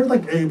 Is there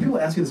like, and people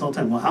ask me this all the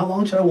time, well, how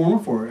long should I warm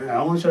up for?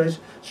 How long should I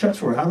stretch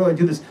for? How do I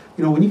do this?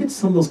 When you get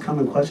some of those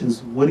common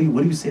questions, what do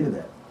you say to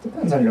that?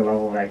 Depends on your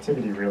level of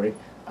activity, really.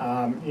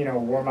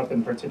 Warm-up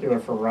in particular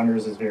for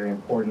runners is very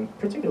important,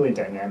 particularly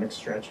dynamic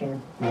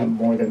stretching,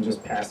 more than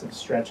just passive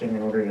stretching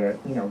in order to,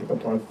 get the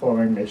blood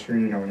flowing, make sure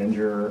you don't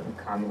injure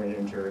commonly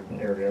injured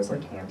areas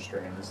like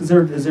hamstrings. Is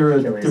there a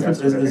Achilles, difference?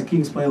 Can you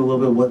explain a little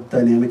bit what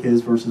dynamic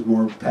is versus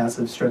more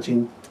passive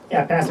stretching?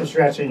 Yeah, passive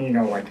stretching,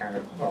 like kind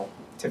of, well,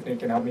 Tiffany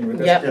can help me with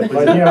this. Yep.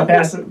 But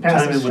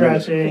passive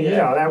stretching,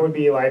 that would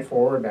be like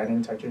forward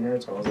bending, touching your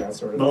toes, that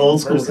sort of thing. The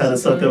old school kind of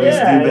stuff that we used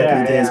to do back in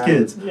the day as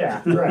kids.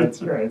 Yeah, right.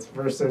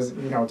 Versus,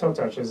 toe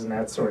touches and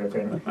that sort of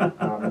thing.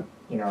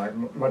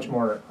 Much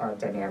more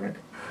dynamic.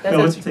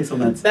 What's your take on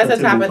that? That's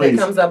a topic that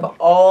comes up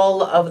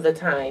all of the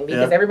time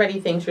because everybody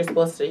thinks you're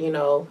supposed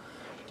to,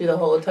 do the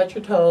whole touch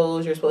your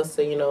toes. You're supposed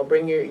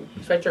to,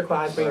 stretch your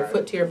quads, bring your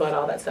foot to your butt,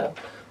 all that stuff.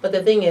 But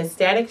the thing is,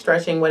 static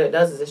stretching, what it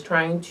does is it's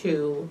trying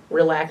to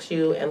relax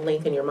you and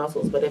lengthen your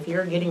muscles. But if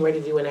you're getting ready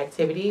to do an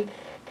activity,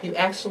 you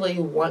actually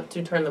want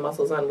to turn the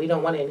muscles on. We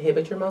don't want to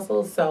inhibit your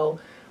muscles.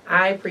 So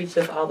I preach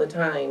this all the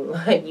time.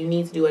 Like, you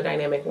need to do a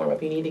dynamic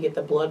warm-up. You need to get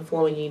the blood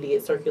flowing. You need to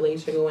get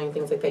circulation going,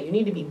 things like that. You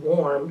need to be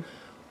warm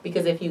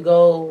because if you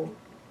go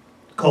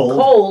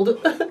cold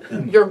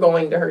you're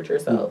going to hurt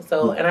yourself.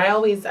 So, and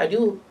I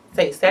do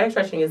say static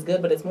stretching is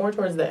good, but it's more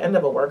towards the end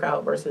of a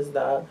workout versus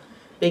the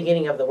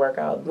beginning of the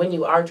workout. When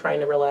you are trying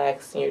to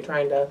relax and you're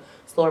trying to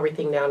slow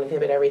everything down,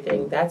 inhibit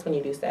everything, that's when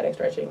you do static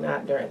stretching,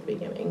 not during the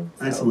beginning.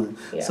 So, excellent.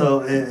 Yeah.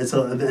 So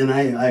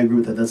I agree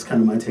with that. That's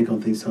kind of my take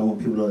on things. So I want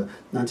people to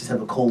not just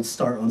have a cold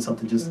start on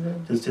something, just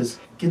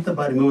get the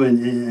body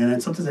moving.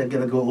 And sometimes I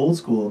gotta go old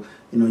school.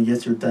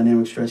 Yes, you're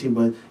dynamic stretching,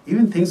 but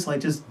even things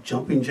like just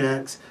jumping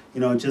jacks.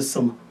 Just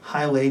some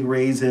high leg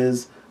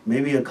raises.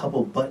 Maybe a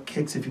couple butt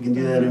kicks if you can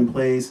do that in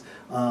place.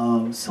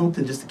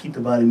 Something just to keep the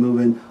body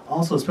moving.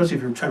 Also, especially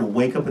if you're trying to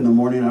wake up in the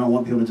morning, I don't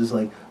want people to just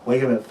like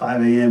wake up at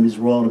 5 a.m. just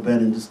roll out of bed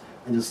and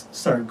just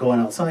start going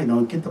outside.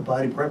 Get the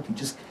body prepped. You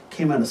just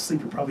came out of sleep.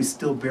 You're probably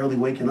still barely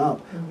waking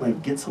up.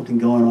 Like, get something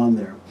going on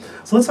there.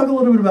 So let's talk a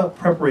little bit about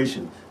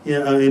preparation. We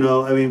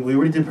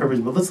already did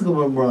preparation, but let's look a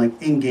little more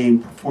like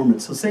in-game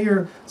performance. So say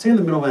you're in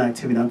the middle of an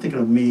activity. I'm thinking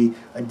of me.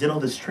 I did all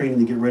this training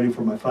to get ready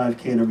for my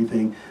 5K and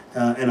everything,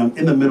 and I'm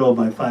in the middle of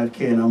my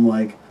 5K, and I'm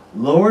like,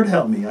 Lord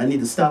help me, I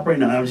need to stop right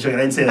now. I'm just joking,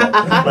 I didn't say that.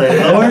 But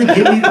Lord,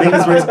 make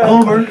this race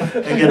over.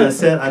 Again, I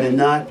said I did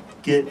not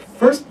get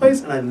first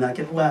place and I did not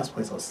get last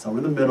place. I was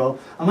somewhere in the middle.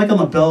 I'm at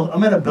a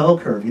bell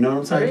curve, you know what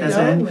I'm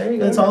saying?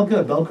 It's all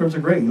good. Bell curves are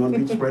great. You want to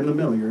be just right in the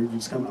middle. I'm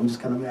just kind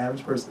of an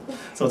average person.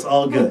 So it's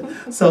all good.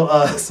 So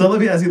let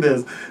me ask you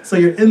this. So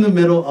you're in the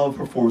middle of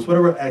performance,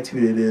 whatever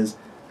activity it is.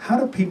 How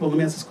do people, let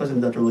me ask this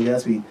question to Dr.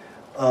 Legaspi.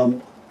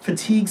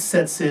 Fatigue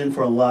sets in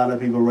for a lot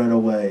of people right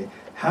away.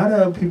 How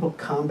do people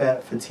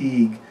combat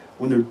fatigue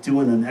when they're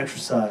doing an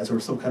exercise or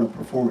some kind of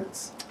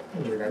performance?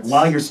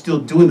 While you're still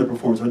doing the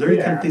performance, are there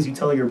any kind of things you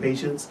tell your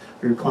patients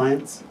or your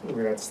clients?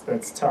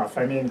 That's tough.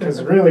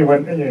 Because really,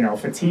 when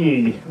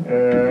fatigue,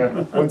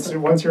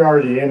 once you're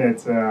already in it,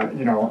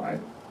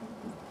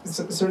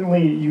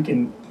 certainly you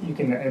can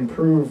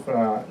improve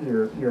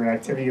your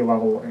activity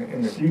level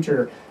in the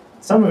future.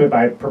 Some of it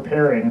by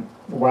preparing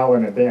well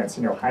in advance,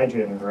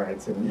 hydrating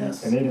right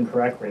and eating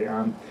correctly.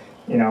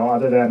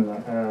 Other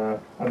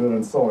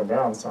than slowing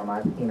down some,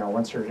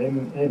 once you're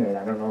in it,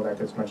 I don't know that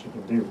there's much you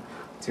can do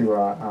to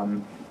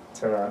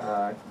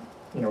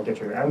get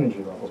your energy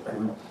levels back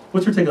up.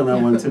 What's your take on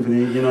that one,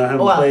 Tiffany? I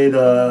haven't played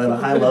at a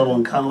high level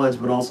in college,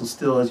 but also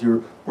still as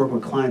you're working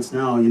with clients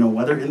now,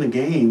 whether in the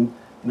game,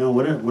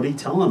 what are you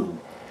telling them?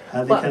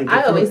 How they kind of get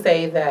I always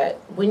say that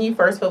when you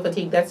first feel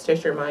fatigued, that's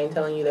just your mind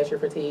telling you that you're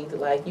fatigued.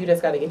 Like, you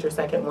just got to get your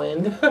second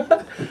wind.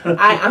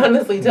 I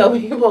honestly tell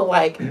people,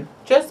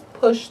 just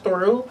push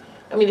through.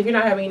 If you're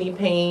not having any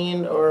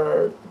pain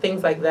or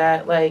things like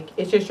that,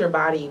 it's just your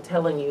body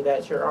telling you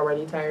that you're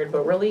already tired.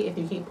 But really, if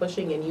you keep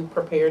pushing and you've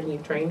prepared and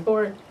you've trained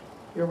for it,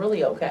 you're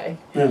really okay.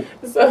 Yeah.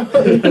 So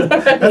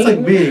that's like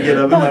me.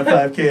 I'm in my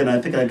 5K, and I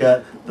think I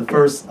got the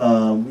first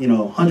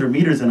 100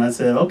 meters, and I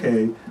said,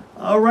 okay,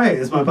 all right,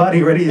 is my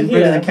body ready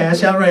to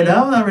cash out right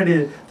now? I'm not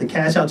ready to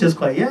cash out just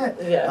quite yet.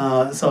 Yeah.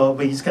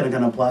 But you just kind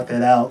of block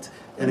that out.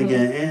 And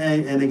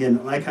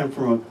again, I come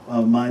from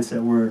a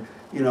mindset where,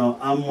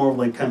 I'm more of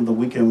like kind of the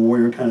weekend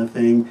warrior kind of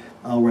thing,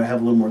 where I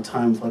have a little more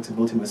time,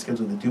 flexibility in my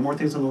schedule to do more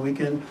things on the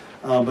weekend.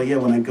 But yeah,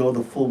 when I go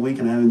the full week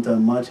and I haven't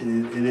done much, it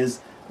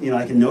is,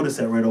 I can notice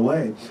that right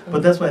away.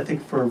 But that's why I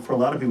think for a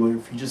lot of people,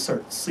 if you just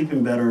start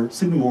sleeping better,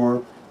 sleeping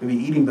more, maybe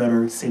eating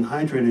better, staying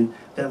hydrated,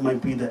 that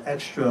might be the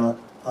extra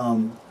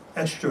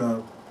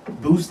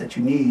boost that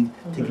you need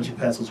to get you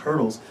past those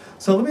hurdles.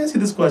 So let me ask you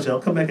this question.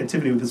 I'll come back at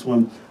Tiffany with this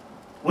one.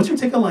 What's your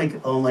take on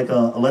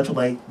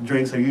electrolyte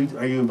drinks? Are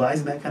you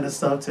advising that kind of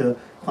stuff to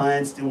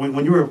clients?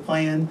 When you were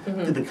playing,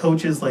 did the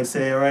coaches like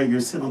say, all right, you're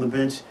sitting on the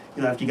bench,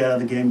 after you got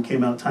out of the game,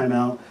 came out,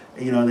 timeout,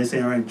 they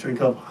say, all right,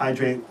 drink up,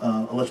 hydrate,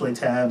 electrolyte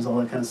tabs, all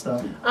that kind of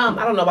stuff? I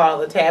don't know about all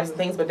the tabs and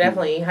things, but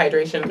definitely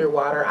hydration through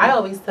water. I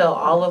always tell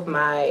all of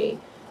my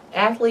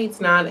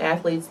athletes,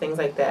 non-athletes, things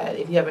like that,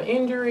 if you have an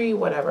injury,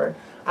 whatever,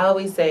 I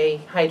always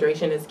say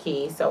hydration is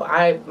key. So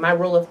my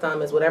rule of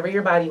thumb is whatever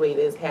your body weight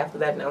is, half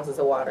of that in ounces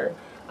of water.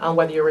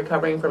 Whether you're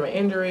recovering from an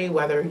injury,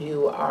 whether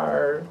you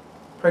are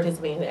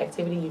participating in an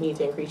activity, you need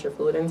to increase your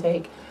fluid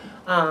intake.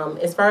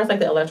 As far as like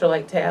the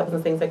electrolyte tabs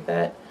and things like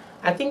that,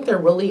 I think they're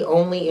really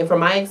only, and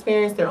from my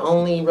experience, they're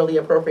only really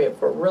appropriate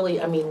for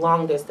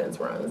long distance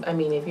runs.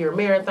 If you're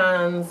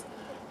marathons,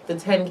 the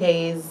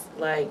 10Ks,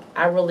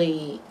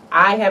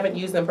 I haven't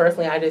used them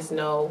personally. I just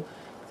know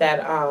that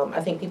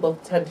I think people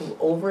tend to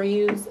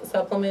overuse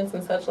supplements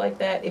and such like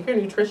that. If your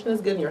nutrition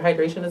is good and your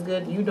hydration is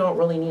good, you don't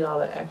really need all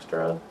the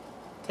extra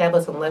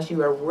tablets unless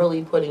you are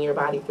really putting your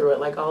body through it,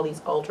 like all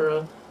these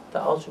ultra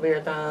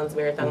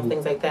marathons,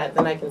 things like that.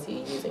 Then I can see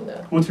you using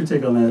them. What's your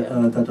take on that,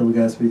 Dr.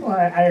 Legaspi? Well,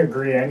 I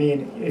agree.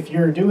 If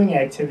you're doing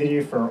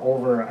activity for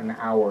over an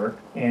hour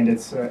and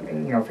it's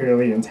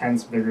fairly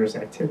intense, vigorous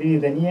activity,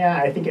 then yeah,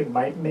 I think it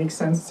might make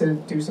sense to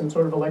do some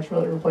sort of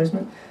electrolyte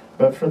replacement.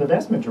 But for the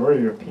vast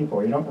majority of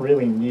people, you don't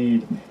really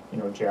need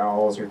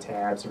gels or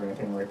tabs or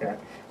anything like that.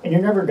 And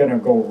you're never going to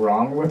go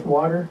wrong with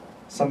water.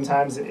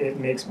 Sometimes it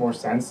makes more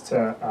sense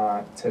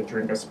to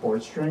drink a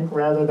sports drink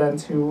rather than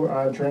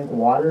to drink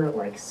water.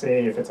 Like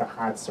say if it's a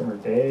hot summer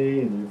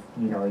day and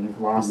you've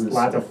lost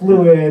lots of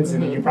fluids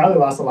and you probably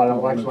lost a lot of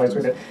electrolytes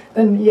with it,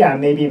 then yeah,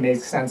 maybe it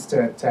makes sense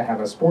to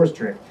have a sports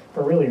drink.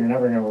 But really, you're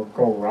never going to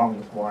go wrong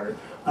with water.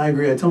 I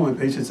agree. I tell my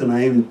patients, and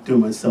I even do it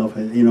myself.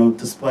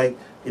 Despite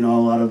a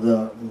lot of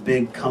the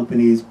big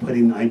companies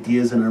putting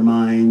ideas in our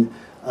mind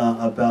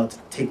about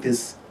take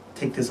this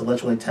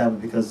electrolyte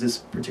tablet because this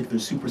particular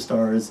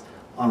superstar is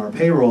on our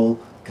payroll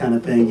kind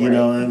of thing,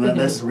 and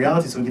that's the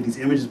reality. So we get these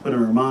images put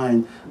in our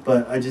mind.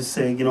 But I just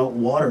say,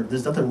 water.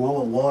 There's nothing wrong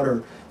with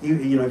water.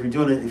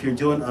 If you're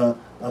doing a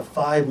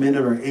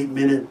 5-minute or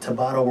 8-minute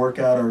Tabata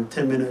workout or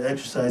 10-minute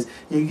exercise,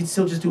 you can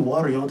still just do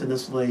water. You don't have to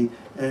necessarily,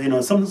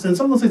 some of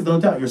those things, no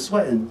doubt, you're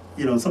sweating.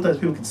 Sometimes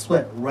people can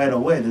sweat right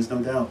away. There's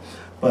no doubt.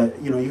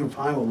 But you're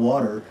fine with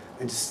water.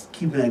 And just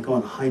keeping that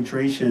going.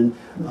 Hydration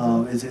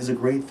is a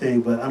great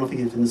thing, but I don't think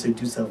you have to necessarily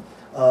do stuff.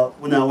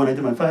 Now, when I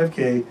did my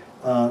 5K,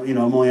 I'm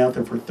only out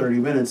there for 30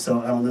 minutes,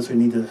 so I don't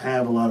necessarily need to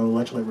have a lot of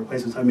electrolyte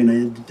replacements. I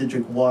did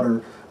drink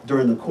water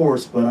during the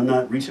course, but I'm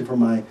not reaching for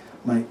my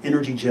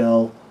energy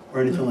gel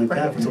or anything like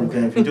that for something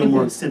like that. If you're doing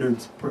more extended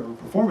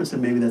performance,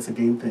 then maybe that's a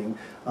game thing.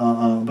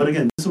 But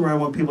again, this is where I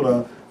want people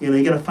to,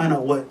 you got to find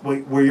out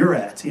where you're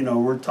at.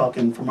 We're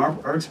talking from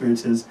our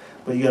experiences,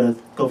 but you got to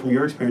go from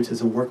your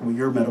experiences and work with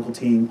your medical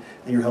team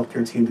and your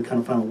healthcare team to kind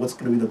of find out what's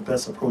going to be the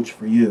best approach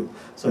for you.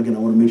 So again, I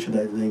want to make sure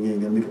that, again, you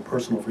got to make it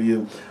personal for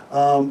you.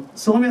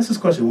 So let me ask this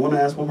question. I want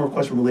to ask one more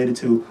question related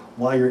to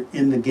why you're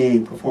in the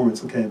game,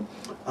 performance. Okay,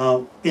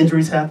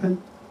 injuries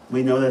happen.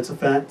 We know that's a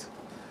fact.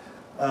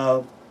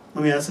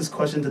 Let me ask this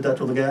question to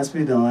Dr.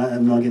 Legaspi,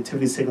 and I'll get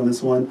Tiffany's take on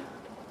this one.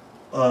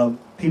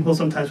 People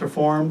sometimes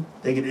perform,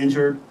 they get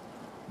injured,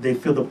 they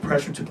feel the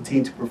pressure to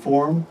continue to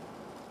perform,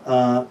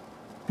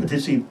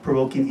 potentially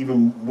provoking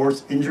even more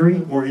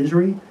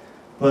injury.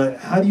 But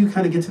how do you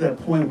kind of get to that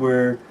point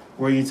where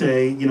you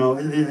say, and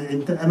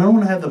I don't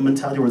want to have the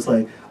mentality where it's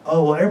like,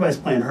 oh, well, everybody's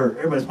playing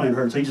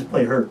hurt, so you just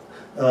play hurt.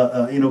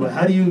 But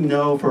how do you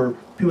know, for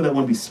people that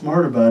want to be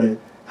smart about it,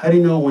 how do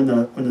you know when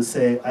to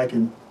say, I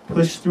can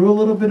push through a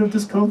little bit of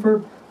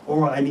discomfort,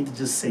 or I need to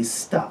just say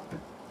stop?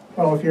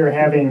 Well, if you're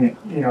having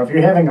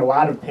a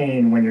lot of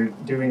pain when you're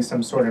doing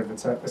some sort of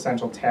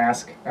essential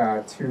task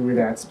to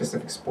that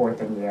specific sport,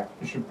 then yeah,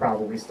 you should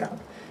probably stop.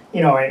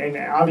 And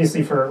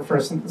obviously for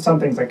some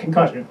things like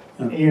concussion,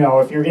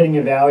 if you're getting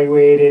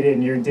evaluated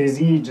and you're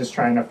dizzy, just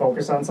trying to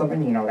focus on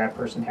something, that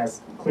person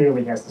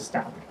clearly has to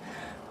stop.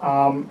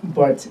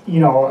 But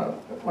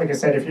like I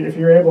said, if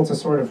you're able to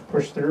sort of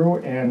push through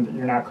and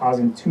you're not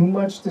causing too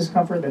much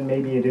discomfort, then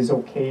maybe it is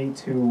okay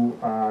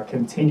to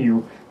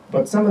continue.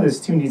 But some of this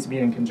too needs to be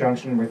in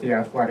conjunction with the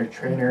athletic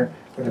trainer,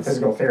 with the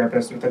physical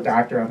therapist, with the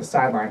doctor on the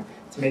sideline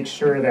to make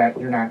sure that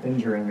you're not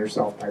injuring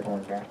yourself by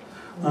going back.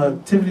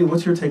 Tiffany,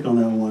 what's your take on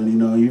that one?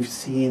 You've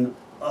seen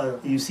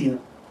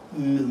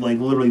like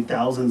literally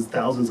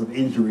thousands of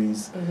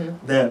injuries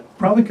that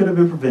probably could have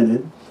been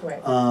prevented.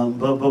 Right.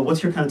 But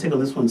what's your kind of take on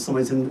this one?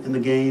 Somebody's in the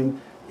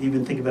game,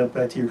 even think about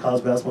back to your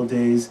college basketball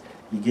days,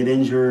 you get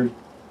injured,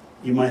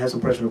 you might have some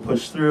pressure to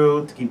push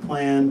through, to keep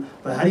playing,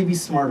 but how do you be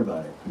smart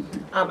about it?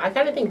 I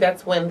kind of think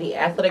that's when the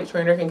athletic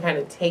trainer can kind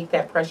of take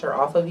that pressure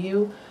off of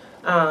you.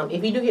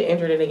 If you do get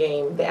injured in a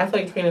game, the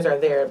athletic trainers are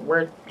there.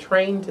 We're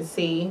trained to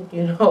see,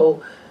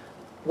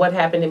 what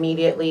happened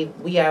immediately.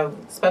 We have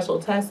special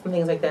tests and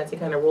things like that to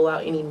kind of rule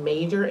out any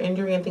major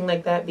injury and things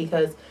like that,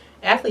 because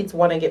athletes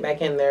want to get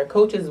back in there.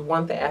 Coaches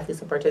want the athletes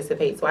to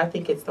participate. So I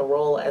think it's the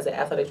role as an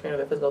athletic trainer,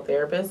 the physical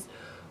therapist,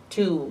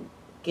 to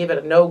give it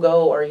a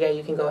no-go or, yeah,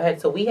 you can go ahead.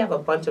 So we have a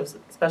bunch of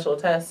special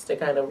tests to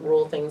kind of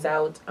rule things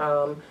out,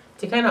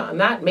 to kind of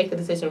not make the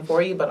decision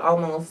for you, but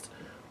almost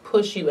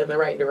push you in the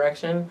right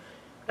direction.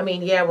 I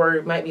mean, yeah,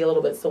 we might be a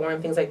little bit sore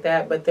and things like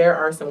that, but there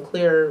are some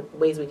clear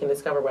ways we can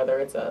discover whether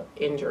it's a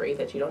injury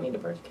that you don't need to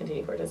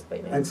continue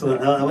participating in.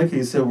 Excellent. I like how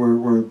you said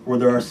where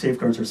there are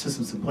safeguards or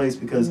systems in place,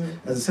 because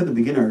as I said at the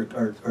beginning,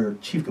 our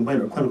chief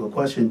complaint or clinical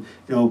question,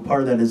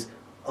 part of that is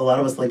a lot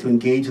of us like to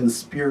engage in the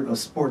spirit of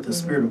sport, the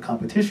spirit of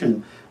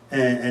competition,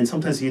 and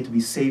sometimes you have to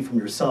be safe from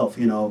yourself.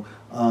 One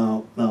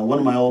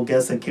of my old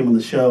guests that came on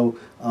the show,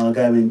 a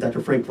guy named Dr.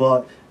 Frank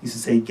Vaught, used to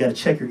say, you got to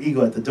check your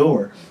ego at the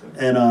door.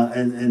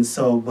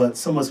 But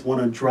some of us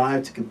want to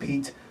drive to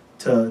compete,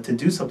 to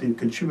do something,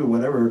 contribute,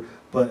 whatever,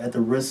 but at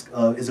the risk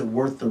of, is it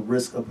worth the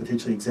risk of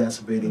potentially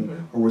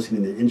exacerbating or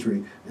worsening the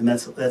injury? And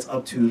that's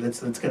a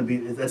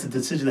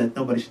decision that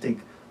nobody should take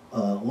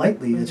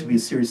lightly. It should be a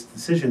serious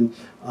decision,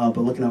 but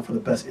looking out for the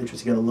best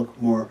interest. You got to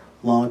look more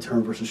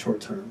long-term versus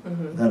short-term,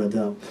 without a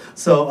doubt.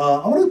 So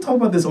I want to talk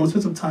about this. I want to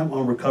spend some time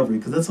on recovery,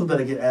 because that's something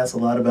that I get asked a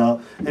lot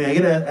about. And I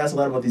get asked a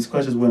lot about these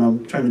questions when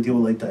I'm trying to deal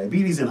with like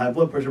diabetes and high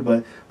blood pressure,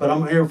 but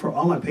I'm here for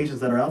all my patients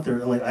that are out there.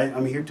 And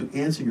I'm here to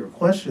answer your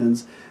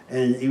questions.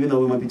 And even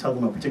though we might be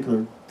talking about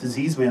particular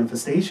disease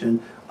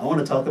manifestation, I want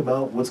to talk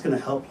about what's going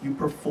to help you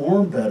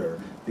perform better.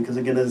 Because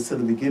again, as I said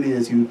at the beginning,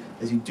 as you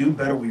do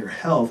better with your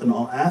health and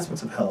all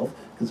aspects of health,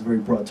 it's a very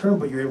broad term,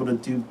 but you're able to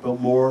do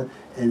more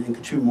and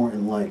contribute more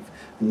in life.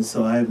 And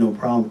so I have no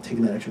problem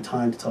taking that extra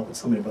time to talk with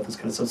somebody about this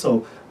kind of stuff.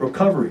 So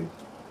recovery,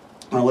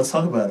 let's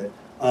talk about it.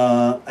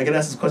 I get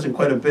asked this question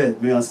quite a bit.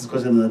 Maybe I'll ask this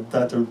question to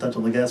Dr.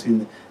 Legaspi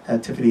and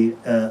have Tiffany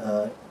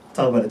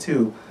talk about it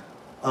too.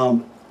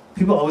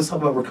 People always talk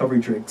about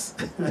recovery drinks.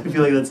 I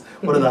feel like that's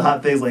one of the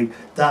hot things. Like,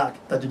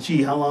 Dr.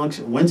 G,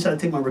 when should I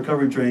take my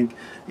recovery drink?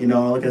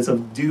 All that kind of stuff.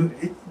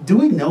 Do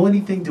we know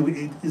anything?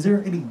 Is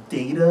there any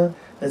data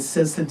that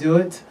says to do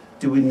it?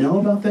 Do we know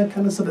about that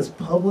kind of stuff that's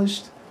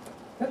published?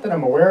 Not that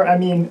I'm aware. I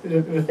mean,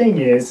 the thing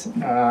is,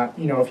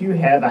 if you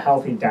have a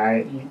healthy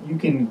diet, you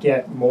can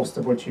get most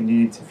of what you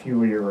need to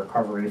fuel your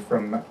recovery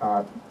from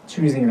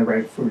choosing the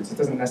right foods. It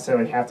doesn't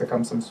necessarily have to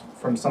come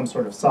from some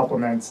sort of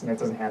supplements, and it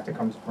doesn't have to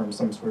come from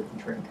some sort of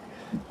drink.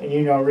 And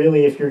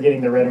really, if you're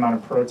getting the right amount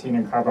of protein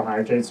and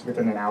carbohydrates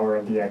within an hour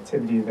of the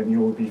activity, then you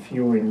will be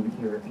fueling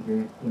your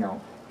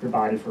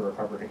body for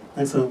recovery.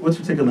 Excellent. What's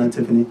your take on that,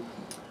 Tiffany?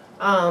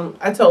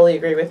 I totally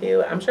agree with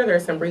you. I'm sure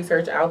there's some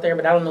research out there,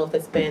 but I don't know if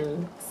it's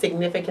been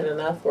significant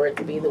enough for it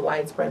to be the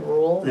widespread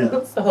rule.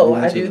 Yeah. So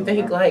I do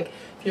think,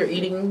 if you're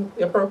eating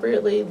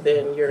appropriately,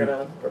 then you're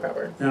gonna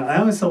recover. Yeah, I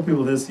always tell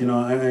people this.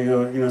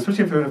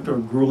 Especially if you're after a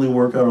grueling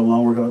workout or a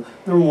long workout.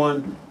 Number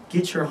one,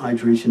 get your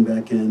hydration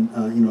back in.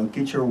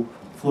 Get your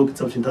fluid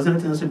consumption. Doesn't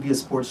have to necessarily be a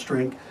sports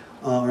drink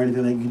or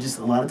anything. Like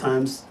a lot of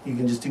times you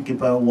can just get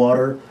by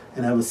water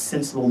and have a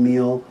sensible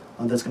meal.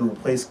 That's going to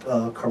replace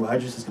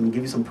carbohydrates. It's going to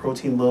give you some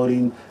protein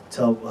loading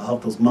to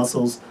help those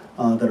muscles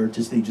that are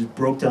they just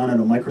broke down at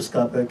a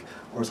microscopic,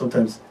 or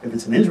sometimes if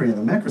it's an injury at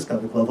a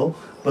macroscopic level.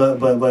 But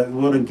we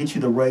want to get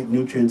you the right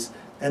nutrients,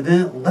 and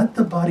then let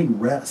the body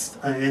rest.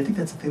 I think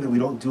that's the thing that we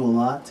don't do a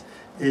lot.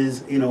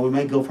 Is we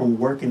might go from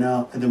working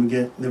out and then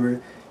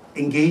we're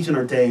engaged in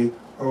our day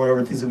or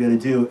whatever things that we got to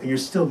do, and you're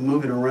still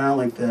moving around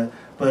like that.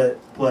 But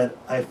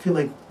I feel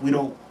like we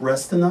don't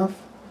rest enough.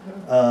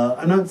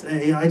 I'm not.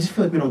 I just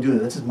feel like we don't do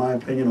that. That's just my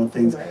opinion on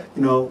things.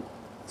 Right.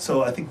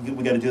 So I think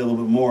we got to do a little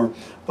bit more.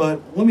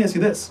 But let me ask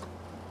you this: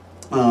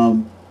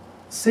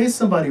 say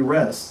somebody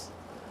rests.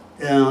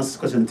 And I'll ask this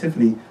question to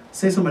Tiffany.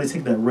 Say somebody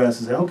take that rest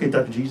and say, "Okay,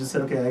 Dr. G just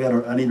said, okay,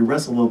 I need to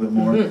rest a little bit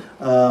more."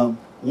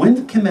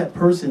 When can that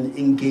person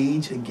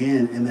engage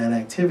again in that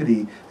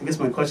activity? I guess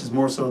my question is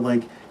more so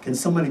like, can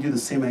somebody do the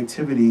same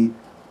activity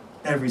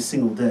every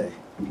single day?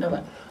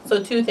 Okay.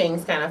 So two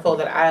things kind of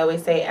that I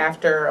always say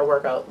after a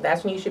workout.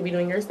 That's when you should be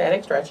doing your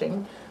static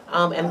stretching.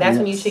 And that's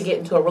when you should get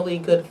into a really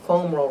good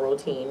foam roll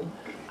routine.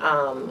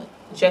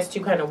 Just to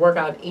kind of work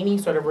out any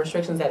sort of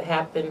restrictions that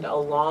happened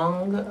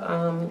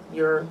along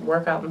your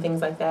workout and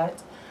things like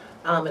that.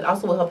 It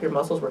also will help your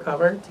muscles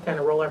recover to kind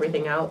of roll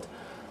everything out.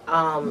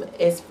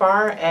 As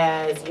far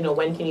as,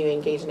 when can you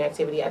engage in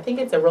activity, I think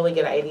it's a really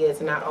good idea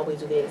to not always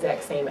do the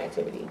exact same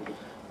activity.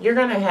 You're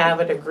going to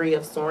have a degree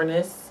of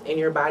soreness in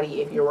your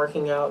body if you're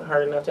working out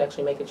hard enough to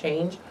actually make a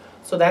change.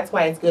 So that's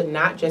why it's good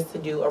not just to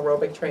do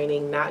aerobic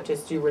training, not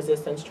just do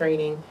resistance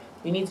training.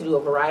 You need to do a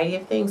variety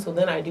of things. So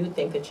then I do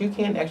think that you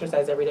can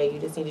exercise every day. You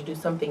just need to do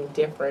something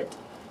different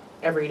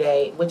every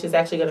day, which is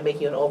actually going to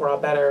make you an overall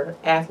better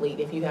athlete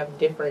if you have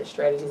different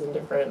strategies and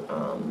different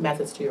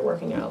methods to your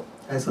working out.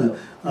 Excellent.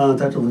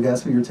 Dr.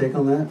 Legaspi, your take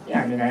on that?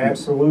 Yeah, I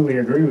absolutely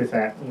agree with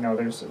that.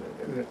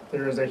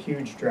 There is a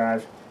huge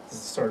drive. This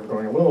is sort of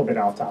going a little bit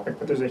off topic,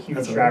 but there's a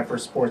huge drive for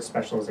sports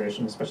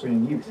specialization, especially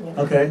in youth.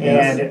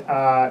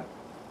 Okay.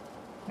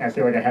 And I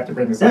feel like I have to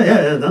bring this Yeah, up.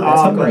 yeah, no,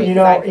 that's great. You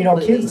know, I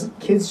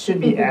kids should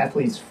be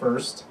athletes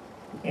first,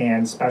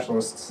 and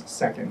specialists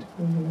second.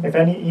 Mhm. If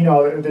any,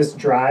 this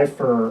drive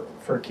for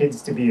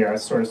kids to be a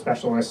sort of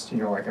specialist,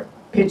 like a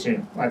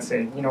pitching, let's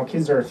say,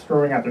 kids are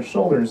throwing out their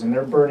shoulders and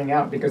they're burning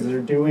out because they're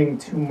doing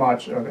too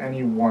much of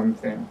any one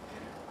thing.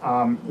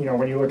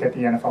 When you look at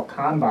the NFL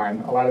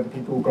Combine, a lot of the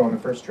people who go in the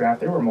first draft,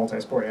 they were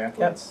multi-sport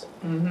athletes.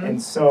 Mhm.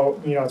 And so,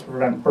 to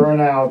prevent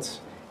burnout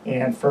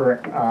and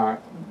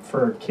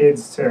for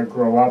kids to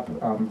grow up,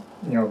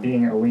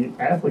 being elite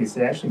athletes,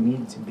 they actually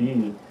need to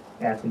be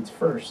athletes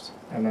first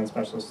and then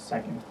specialists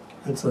second.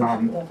 That's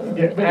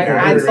Definitely.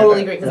 Yeah, I agree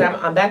totally with agree that.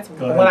 because that's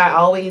Go ahead. what I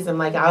always am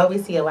like. I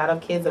always see a lot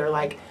of kids that are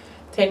like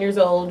 10 years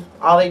old.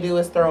 All they do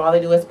is throw. All they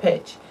do is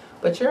pitch.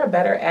 But you're a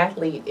better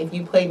athlete if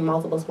you played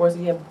multiple sports.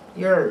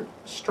 You're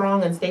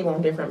strong and stable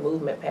in different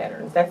movement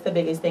patterns. That's the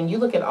biggest thing. You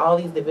look at all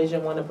these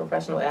Division I and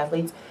professional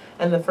athletes,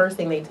 and the first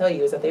thing they tell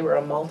you is that they were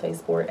a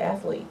multi-sport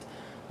athlete.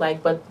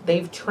 But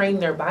they've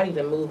trained their body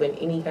to move in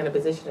any kind of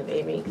position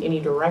in any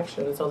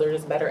direction. So they're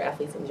just better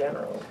athletes in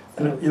general.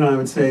 I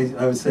would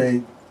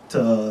say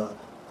to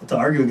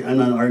argue. I'm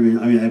not arguing.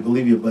 I mean, I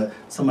believe you, but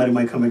somebody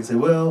might come back and say,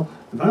 well,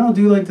 if I don't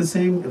do if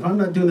I'm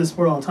not doing this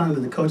sport all the time,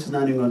 then the coach is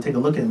not even going to take a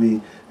look at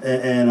me,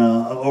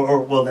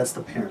 or that's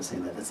the parent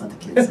saying that. That's not the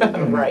kid saying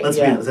that. Right, Let's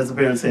be yeah. honest. That's the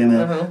parent saying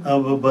that.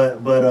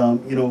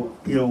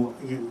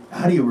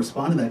 How do you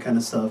respond to that kind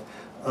of stuff?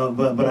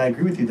 But I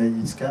agree with you that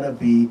it's got to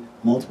be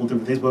multiple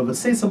different things. But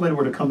say somebody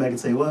were to come back and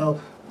say,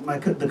 well,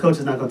 the coach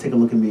is not going to take a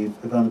look at me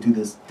if I don't do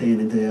this day in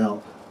and day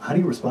out. How do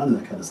you respond to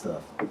that kind of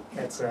stuff?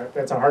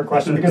 That's a hard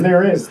question because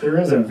there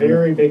is a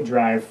very big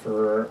drive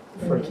for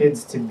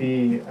kids to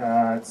be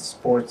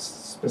sports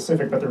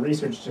specific, but the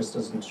research just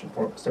doesn't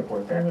support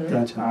that. Mhm.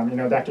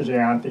 Gotcha. Dr.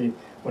 Jayanthi,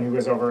 when he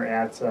was over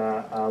at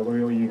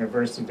Loyola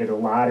University, did a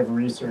lot of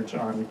research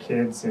on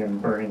kids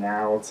and burning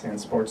out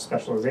and sports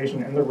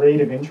specialization, and the rate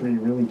of injury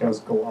really does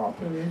go up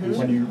Mhm.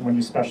 when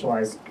you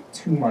specialize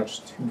too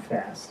much too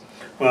fast.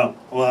 Well,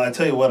 I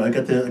tell you what, I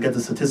got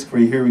the statistic for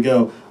you. Here we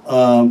go.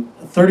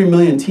 30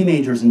 million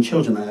teenagers and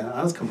children.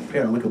 I was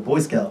prepared. I'm like a Boy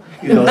Scout.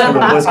 I was a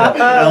Boy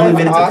Scout. I only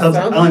made it to Cubs.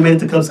 I only made it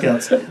to Cub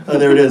Scouts.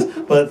 There it is.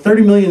 But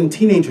 30 million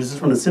teenagers. This is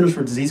from the Centers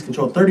for Disease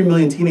Control. 30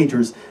 million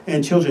teenagers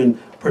and children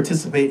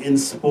participate in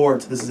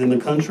sport. This is in the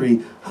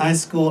country. High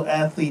school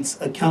athletes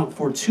account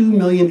for 2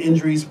 million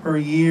injuries per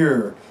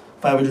year.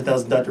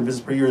 500,000 doctor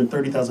visits per year and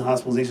 30,000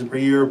 hospitalizations per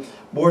year.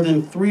 More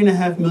than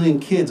 3.5 million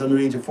kids under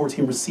the age of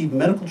 14 receive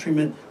medical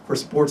treatment for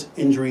sports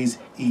injuries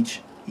each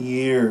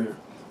year.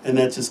 And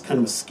that's just kind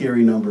of a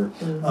scary number.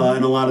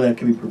 And a lot of that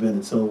can be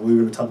prevented. So we're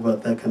going to talk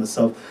about that kind of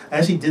stuff. I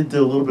actually did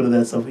do a little bit of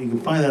that stuff. You can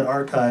find that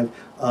archive.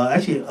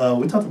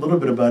 We talked a little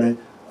bit about it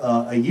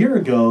a year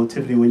ago,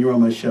 Tiffany, when you were on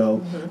my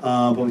show.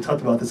 But we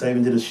talked about this. I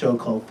even did a show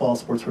called Fall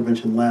Sports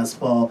Prevention last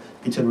fall.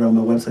 You can check it out on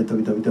my website,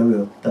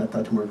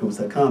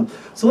 www.drmarkowitz.com.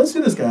 So let's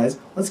do this, guys.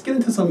 Let's get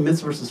into some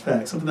myths versus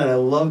facts, something that I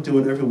love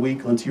doing every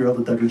week on To Your Health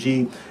with Dr.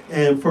 G.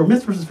 And for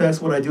myths versus facts,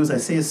 what I do is I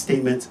say a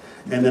statement,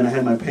 and then I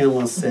have my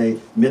panelists say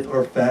myth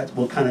or fact.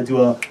 We'll kind of do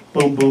a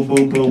boom, boom,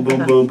 boom, boom,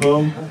 boom, boom,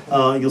 boom.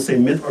 You'll say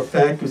myth or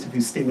fact, gives a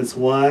few statements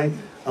why.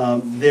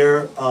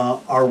 There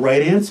are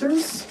right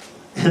answers.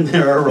 And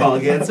there are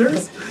wrong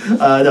answers.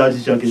 No, I'm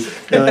just joking.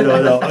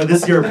 No.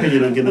 This is your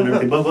opinion on getting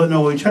everything. But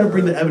no, we try to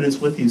bring the evidence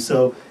with you.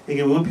 So,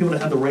 again, we want people to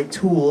have the right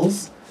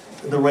tools,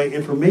 the right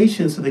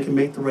information, so they can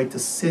make the right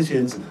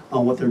decisions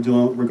on what they're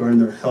doing regarding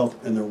their health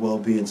and their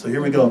well-being. So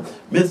here we go.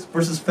 Myths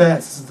versus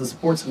facts. This is the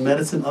Sports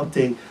Medicine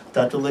Update.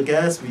 Dr.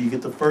 Legaspi, you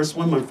get the first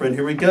one, my friend.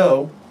 Here we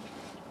go.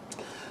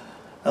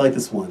 I like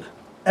this one.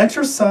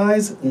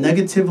 Exercise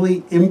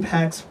negatively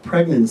impacts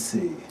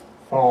pregnancy.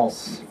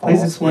 False.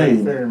 Please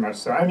explain. Very much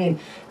so. I mean,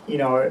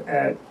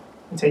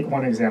 take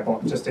one example,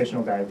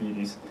 gestational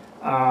diabetes.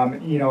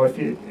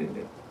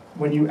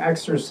 When you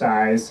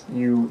exercise,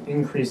 you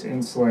increase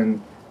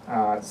insulin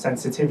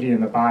sensitivity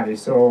in the body.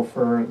 So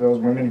for those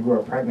women who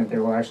are pregnant, they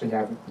will actually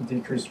have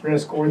decreased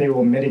risk, or they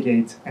will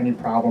mitigate any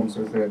problems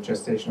with the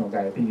gestational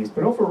diabetes.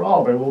 But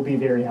overall, they will be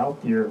very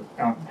healthier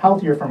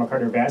from a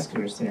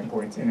cardiovascular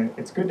standpoint, and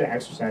it's good to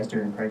exercise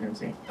during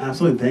pregnancy.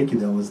 Absolutely, thank you.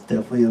 That was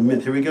definitely a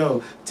myth. Here we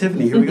go.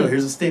 Tiffany, here we go.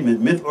 Here's a statement.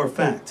 Myth or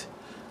fact?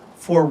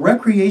 For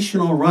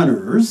recreational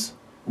runners,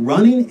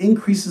 running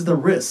increases the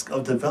risk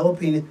of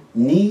developing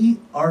knee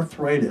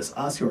arthritis,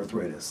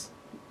 osteoarthritis.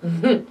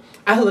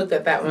 I looked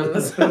at that one.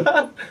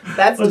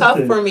 That's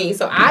tough for me.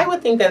 So I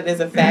would think that it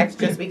is a fact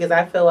just because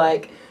I feel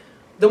like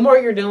the more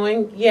you're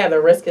doing, the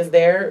risk is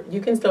there.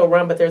 You can still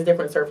run, but there's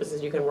different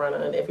surfaces you can run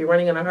on. If you're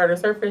running on a harder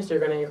surface, you're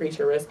going to increase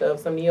your risk of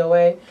some knee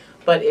OA.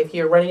 But if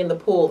you're running in the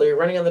pool or you're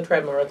running on the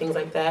treadmill or things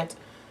like that,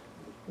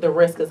 the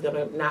risk is going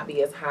to not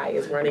be as high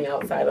as running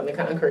outside on the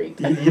concrete.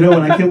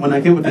 When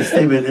I came with this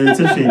statement, and it's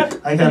interesting,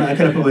 I kind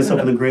of put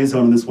myself in the gray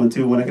zone on this one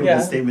too. When I came with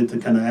this statement to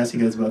kind of ask you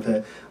guys about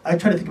that, I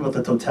try to think about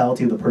the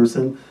totality of the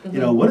person.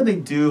 What do they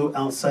do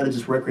outside of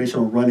just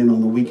recreational running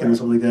on the weekend or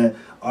something like that?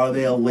 Are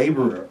they a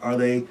laborer? Are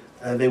they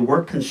they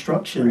work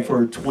construction Right.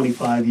 for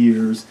 25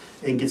 years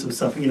and get some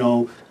stuff,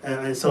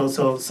 and so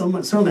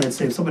certainly I'd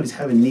say if somebody's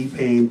having knee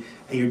pain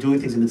and you're doing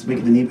things and it's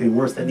making the knee pain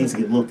worse, that needs to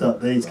get looked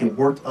up. That needs to get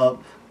worked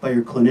up by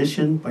your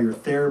clinician, by your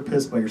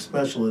therapist, by your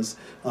specialist,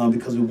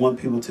 because we want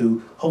people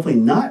to hopefully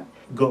not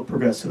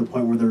progress to the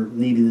point where they're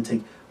needing to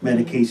take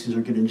medications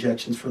or get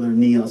injections for their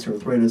knee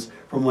osteoarthritis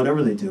from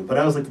whatever they do. But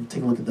I always like to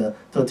take a look at the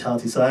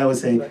totality. So I always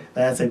say, Right.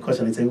 I ask that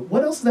question, I'd say,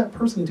 what else does that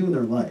person do in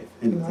their life?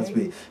 And that's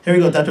Right. me. Here we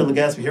go, Dr.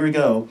 Legaspi, here we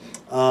go.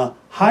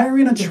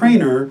 Hiring a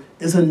trainer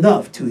is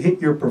enough to hit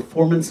your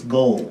performance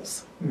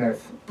goals.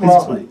 Myth. Please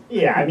explain.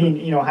 Yeah, I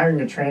mean,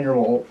 hiring a trainer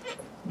will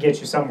get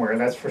you somewhere,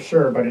 that's for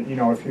sure. But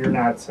if you're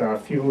not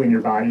fueling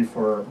your body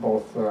for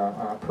both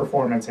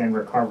performance and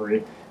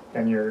recovery,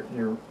 then you're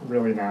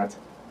really not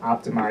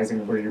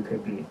optimizing where you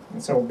could be.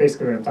 And so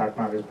basically what I'm talking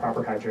about is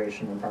proper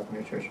hydration and proper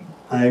nutrition.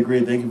 I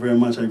agree. Thank you very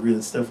much. I agree.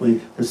 That's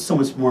definitely, there's so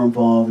much more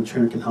involved. The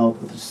trainer can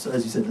help. As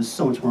you said, there's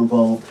so much more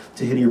involved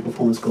to hitting your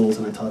performance goals.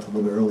 And I talked a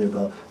little bit earlier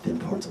about the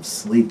importance of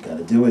sleep. Got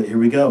to do it. Here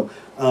we go.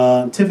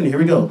 Tiffany, here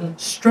we go.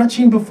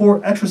 Stretching before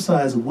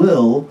exercise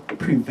will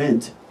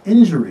prevent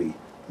injury.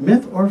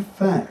 Myth or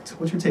fact?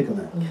 What's your take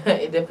on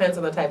that? It depends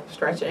on the type of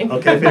stretching.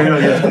 Okay, fair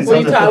enough. Yes,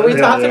 please. we talked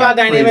Yeah, about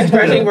dynamic please.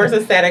 stretching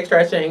versus static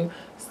stretching.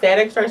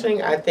 Static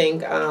stretching, I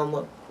think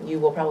you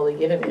will probably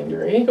get an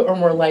injury or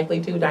more likely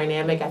to.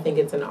 Dynamic, I think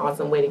it's an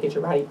awesome way to get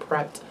your body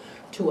prepped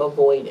to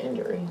avoid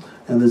injury.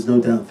 And there's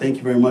no doubt. Thank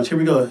you very much. Here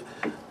we go.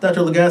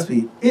 Dr.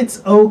 Legaspi,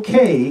 it's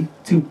okay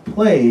to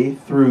play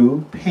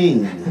through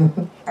pain.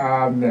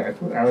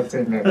 Myth. I would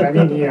say myth. I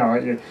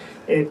mean,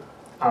 it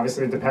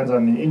obviously depends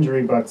on the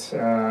injury, but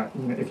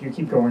if you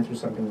keep going through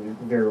something, you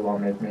very well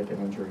make an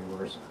injury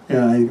worse.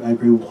 Yeah, I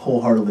agree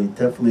wholeheartedly.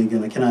 Definitely.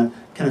 Again, I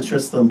cannot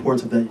stress the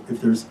importance of that.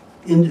 If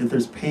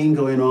there's pain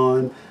going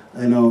on,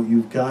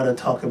 you've got to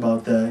talk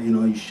about that.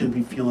 You should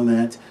be feeling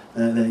that.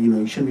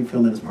 You shouldn't be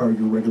feeling that as part of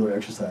your regular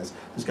exercise.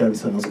 There's got to be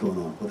something else going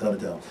on, without a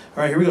doubt.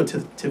 All right, here we go,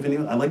 Tiffany.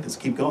 I like this.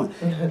 Keep going.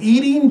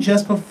 Eating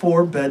just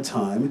before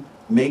bedtime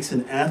makes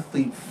an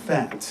athlete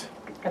fat.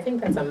 I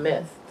think that's a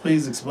myth.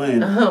 Please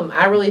explain.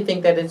 I really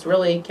think that it's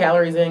really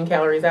calories in,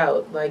 calories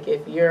out. Like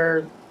if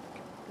you're,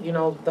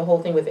 the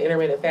whole thing with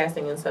intermittent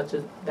fasting and such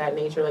as that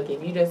nature, like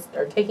if you just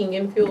are taking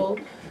in fuel,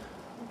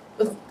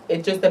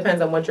 it just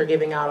depends on what you're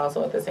giving out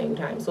also at the same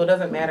time. So it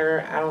doesn't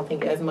matter, I don't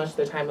think, as much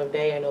the time of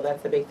day. I know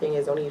that's the big thing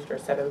is don't eat after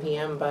 7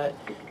 p.m. But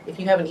if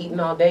you haven't eaten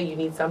all day, you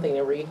need something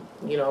to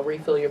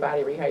refill your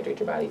body, rehydrate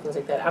your body, things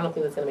like that. I don't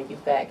think that's going to make you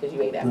fat because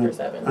you ate after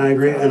 7. I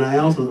agree, and I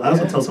also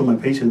tell some of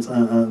my patients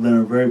that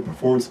are very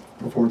performance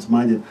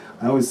minded.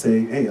 I always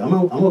say, hey, I'm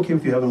okay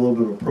with you having a little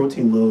bit of a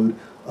protein load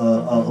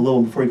a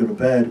little before you go to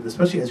bed,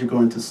 especially as you're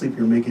going to sleep.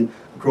 You're making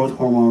growth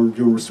hormone,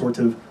 your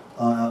restorative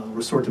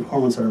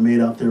hormones that are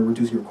made out there,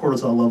 reducing your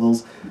cortisol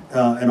levels,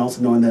 and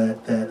also knowing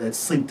that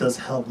sleep does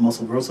help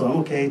muscle growth. So I'm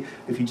okay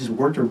if you just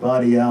work your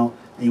body out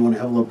and you want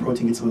to have a little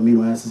protein, get some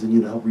amino acids in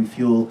you to help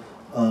refuel,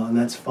 and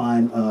that's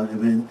fine.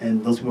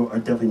 And those people are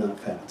definitely not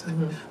fat.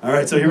 Mm-hmm. All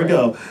right, so here we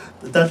go.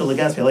 Dr.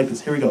 Legaspi, I like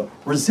this. Here we go.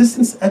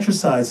 Resistance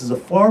exercise is a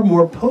far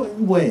more potent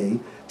way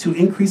to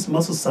increase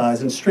muscle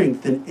size and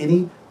strength than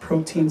any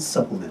protein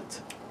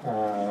supplement.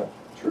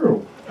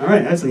 True. All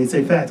right, actually, you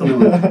say fact on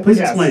that one. Please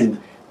Yes. explain.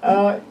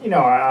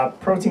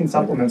 Protein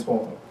supplements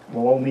will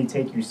only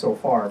take you so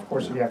far. Of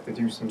course, you have to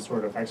do some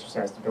sort of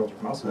exercise to build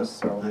your muscles.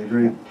 So I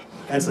agree.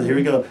 Excellent. Here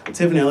we go.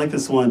 Tiffany, I like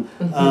this one.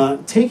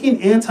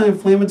 Taking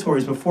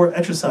anti-inflammatories before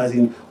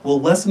exercising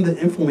will lessen the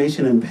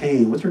inflammation and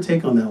pain. What's your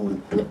take on that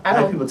one? I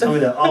have people tell me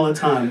that all the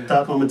time.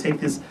 Doc, I'm going to take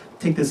this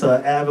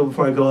Advil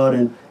before I go out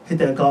and hit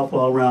that golf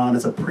ball around.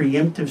 It's a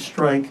preemptive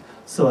strike,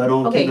 so I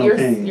don't get no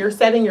pain. You're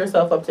setting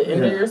yourself up to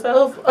injure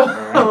yourself.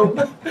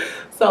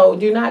 So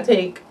do not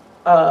take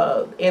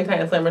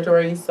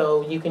anti-inflammatories,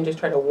 so you can just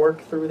try to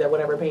work through that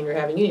whatever pain you're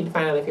having. You need to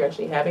find out if you're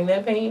actually having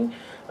that pain,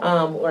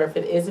 or if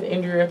it is an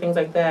injury or things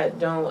like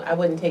that. I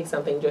wouldn't take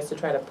something just to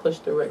try to push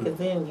through it, because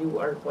then you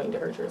are going to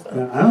hurt yourself.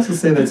 I also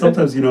say that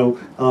sometimes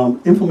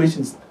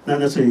inflammation's not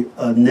necessarily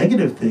a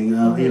negative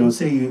thing.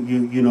 Say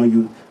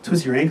you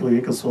twist your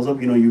ankle swells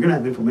up. You're gonna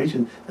have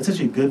inflammation. That's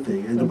actually a good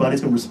thing, and the body's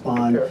gonna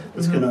respond. Sure.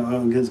 It's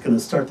gonna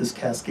start this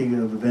cascade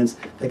of events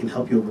that can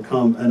help you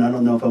overcome. And I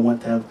don't know if I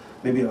want to have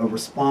maybe a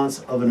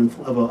response of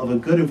a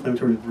good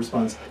inflammatory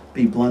response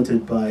be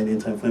blunted by an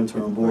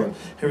anti-inflammatory on board. Right.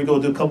 Here we go.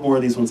 We'll do a couple more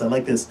of these ones. I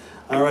like this.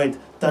 All right,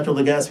 Dr.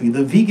 Legaspi,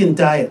 the vegan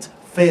diet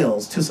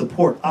fails to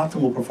support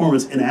optimal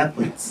performance in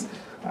athletes.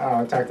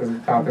 I talked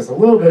about this a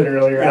little bit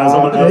earlier. Yeah,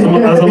 I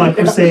was on my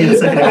crusade a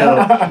second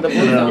ago. The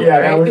blue zone, Yeah,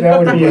 right? that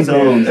would be a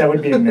Zones. myth. That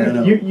would be a I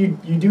know. myth.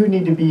 You do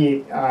need to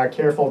be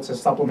careful to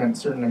supplement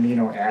certain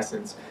amino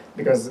acids,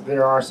 because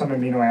there are some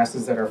amino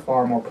acids that are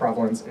far more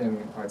prevalent in,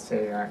 let's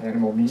say,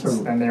 animal meats Sure.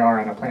 than they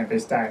are in a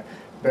plant-based diet.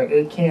 But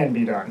it can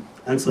be done.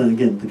 Excellent.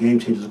 Again, The Game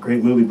Changers, a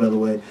great movie, by the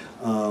way,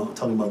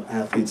 talking about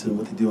athletes and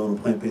what they do on a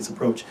plant-based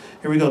approach.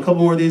 Here we go. A couple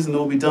more of these and then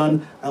we'll be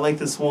done. I like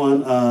this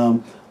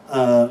one.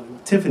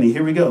 Tiffany,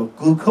 here we go.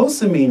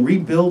 Glucosamine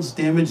rebuilds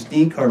damaged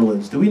knee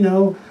cartilage. Do we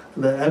know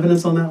The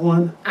evidence on that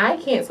one? I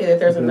can't say that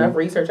there's Mhm. enough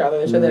research out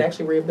there to show Mhm. that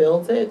actually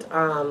rebuilds it.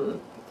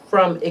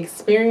 From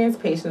experience,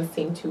 patients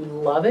seem to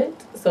love it,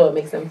 so it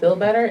makes them feel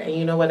better. And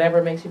you know,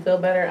 whatever makes you feel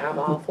better, I'm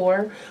all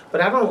for. But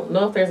I don't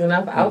know if there's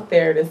enough out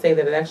there to say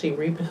that it actually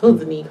rebuilds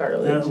the knee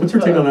cartilage. What's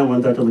your take on that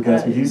one, Dr.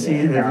 Legaspi? Do you see?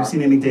 Yeah. Have you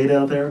seen any data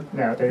out there?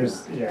 No,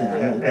 there's I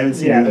haven't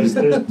seen any.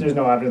 there's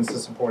no evidence to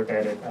support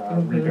that it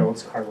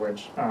rebuilds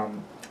cartilage.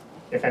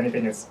 If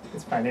anything, it's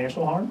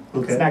financial harm.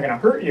 Okay. It's not going to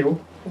hurt you,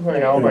 Right.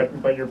 you know,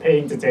 but you're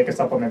paying to take a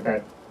supplement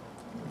that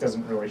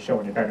doesn't really show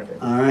any benefit.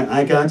 All right,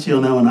 I got you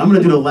on that one. I'm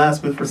going to do the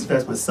last myth versus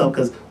facts myself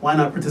because why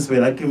not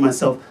participate? I give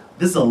myself,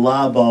 this is a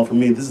live ball for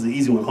me. This is the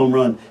easy one, home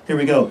run. Here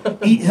we go.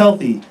 Eat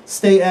healthy,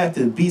 stay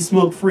active, be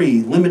smoke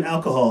free, limit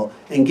alcohol,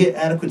 and get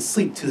adequate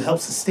sleep to help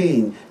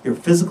sustain your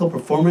physical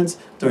performance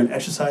during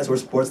exercise or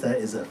sports. That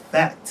is a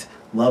fact.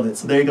 Love it.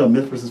 So there you go,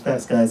 myth versus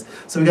facts, guys.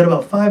 So we got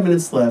about 5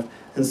 minutes left.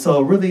 And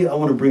so really, I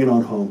want to bring it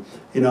on home.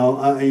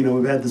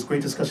 We've had this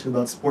great discussion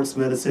about sports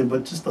medicine,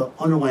 but just the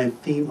underlying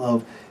theme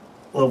of,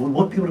 well, we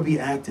want people to be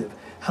active,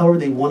 however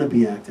they want to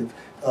be active,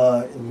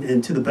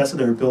 and to the best of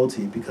their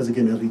ability. Because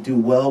again, as we do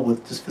well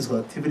with just physical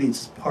activity, it's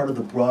just part of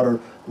the broader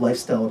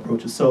lifestyle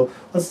approaches. So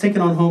let's take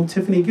it on home.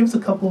 Tiffany, give us a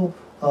couple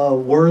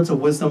words of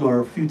wisdom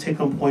or a few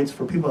take-home points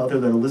for people out there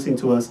that are listening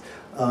to us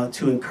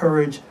to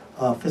encourage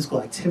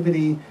physical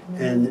activity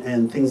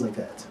and things like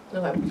that.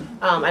 Okay.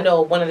 I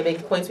know one of the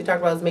big points we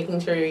talked about is making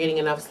sure you're getting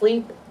enough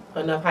sleep,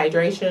 enough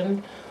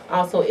hydration.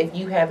 Also, if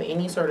you have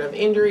any sort of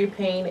injury,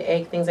 pain,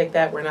 ache, things like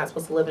that, we're not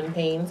supposed to live in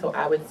pain. So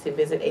I would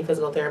visit a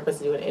physical therapist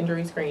to do an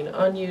injury screen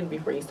on you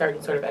before you start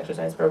any sort of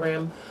exercise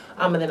program.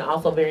 And then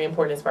also very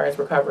important as far as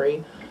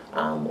recovery,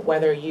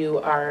 whether you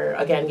are,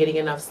 again, getting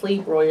enough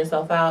sleep, roll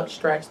yourself out,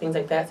 stretch, things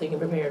like that, so you can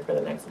prepare for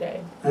the next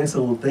day.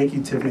 Excellent. Well, thank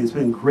you, Tiffany. It's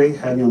been great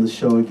having you on the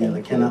show again.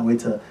 I cannot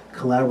wait to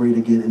collaborate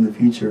again in the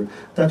future.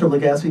 Dr.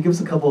 Legaspi, give us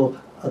a couple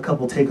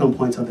take-home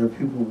points out there for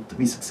people to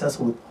be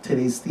successful with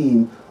today's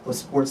theme of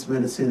sports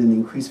medicine and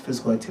increased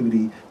physical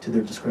activity to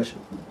their discretion.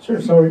 Sure.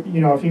 So,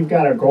 if you've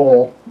got a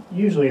goal,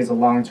 usually it's a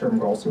long-term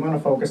goal. So you want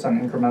to focus on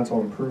incremental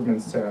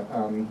improvements to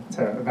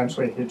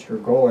eventually hit your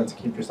goal and to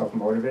keep yourself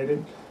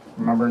motivated.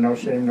 Remember, no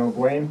shame, no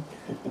blame.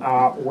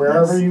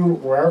 Wherever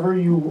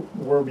you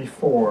were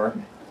before,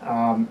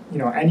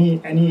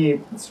 any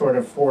sort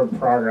of forward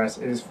progress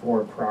is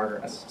forward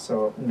progress.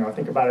 So,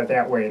 think about it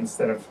that way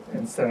instead of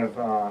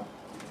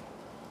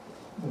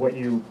what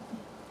you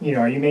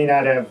may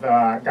not have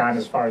gone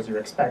as far as you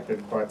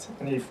expected, but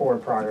any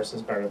forward progress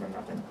is better than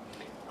nothing.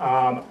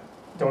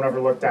 Don't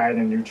overlook diet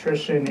and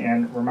nutrition,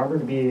 and remember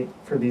to be,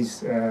 for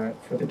the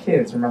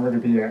kids, remember to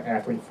be an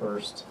athlete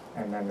first,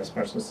 and then the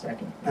specialist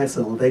second.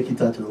 Excellent. Well, thank you,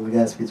 Dr.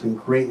 Legaspi. It's been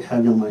great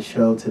having you on my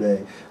show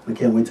today. I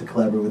can't wait to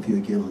collaborate with you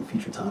again on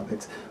future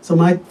topics. So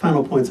my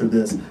final points are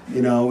this.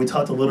 We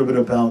talked a little bit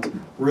about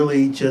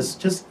really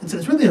just it's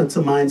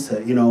a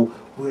mindset. I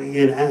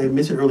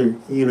mentioned earlier,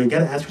 you got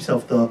to ask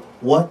yourself the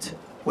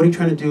what are you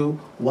trying to do,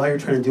 why you're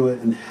trying to do it,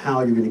 and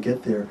how you're going to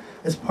get there.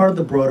 It's part of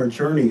the broader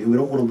journey, and we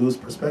don't want to lose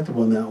perspective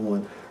on that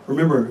one.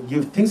 Remember, you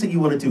have things that you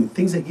want to do,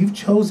 things that you've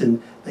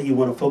chosen that you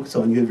want to focus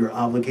on. You have your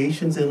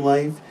obligations in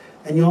life,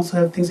 and you also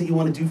have things that you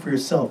want to do for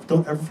yourself.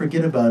 Don't ever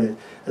forget about it.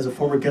 As a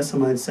former guest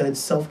of mine said,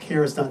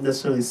 self-care is not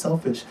necessarily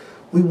selfish.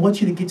 We want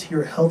you to get to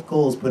your health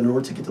goals, but in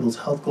order to get to those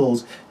health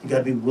goals, you got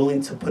to be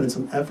willing to put in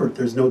some effort.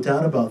 There's no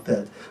doubt about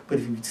that. But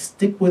if you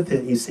stick with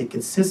it and you stay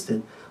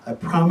consistent, I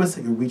promise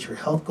that you'll reach your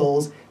health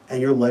goals and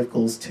your life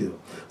goals too.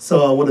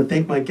 So I want to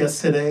thank my guest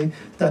today,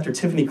 Dr.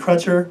 Tiffany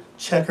Crutcher.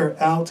 Check her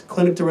out,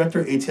 Clinic Director,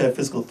 ATI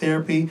Physical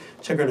Therapy.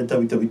 Check her out at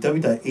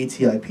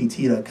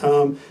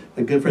www.atipt.com.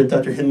 My good friend,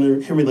 Dr.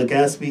 Henry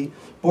Legaspi,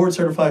 Board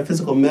Certified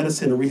Physical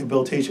Medicine and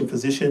Rehabilitation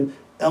Physician,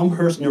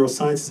 Elmhurst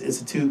Neurosciences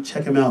Institute.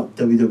 Check him out,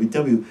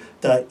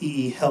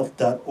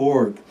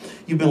 www.eehealth.org.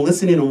 You've been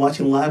listening and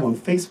watching live on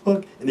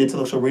Facebook and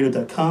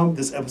intellectualradio.com.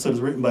 This episode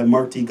is written by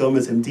Mark D.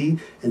 Gomez, MD,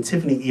 and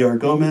Tiffany E.R.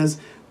 Gomez.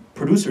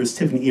 Producer is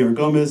Tiffany E.R.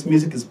 Gomez.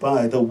 Music is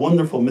by the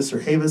wonderful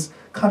Mr. Havis.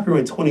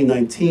 Copyright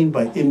 2019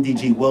 by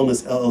MDG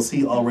Wellness,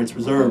 LLC. All rights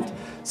reserved.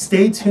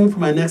 Stay tuned for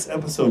my next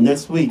episode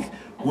next week.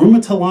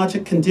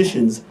 Rheumatologic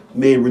conditions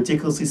made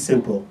ridiculously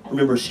simple.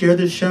 Remember, share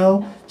this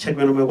show. Check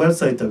me out on my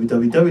website,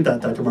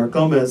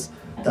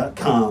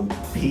 www.drmarkgomez.com.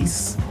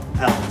 Peace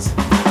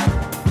out.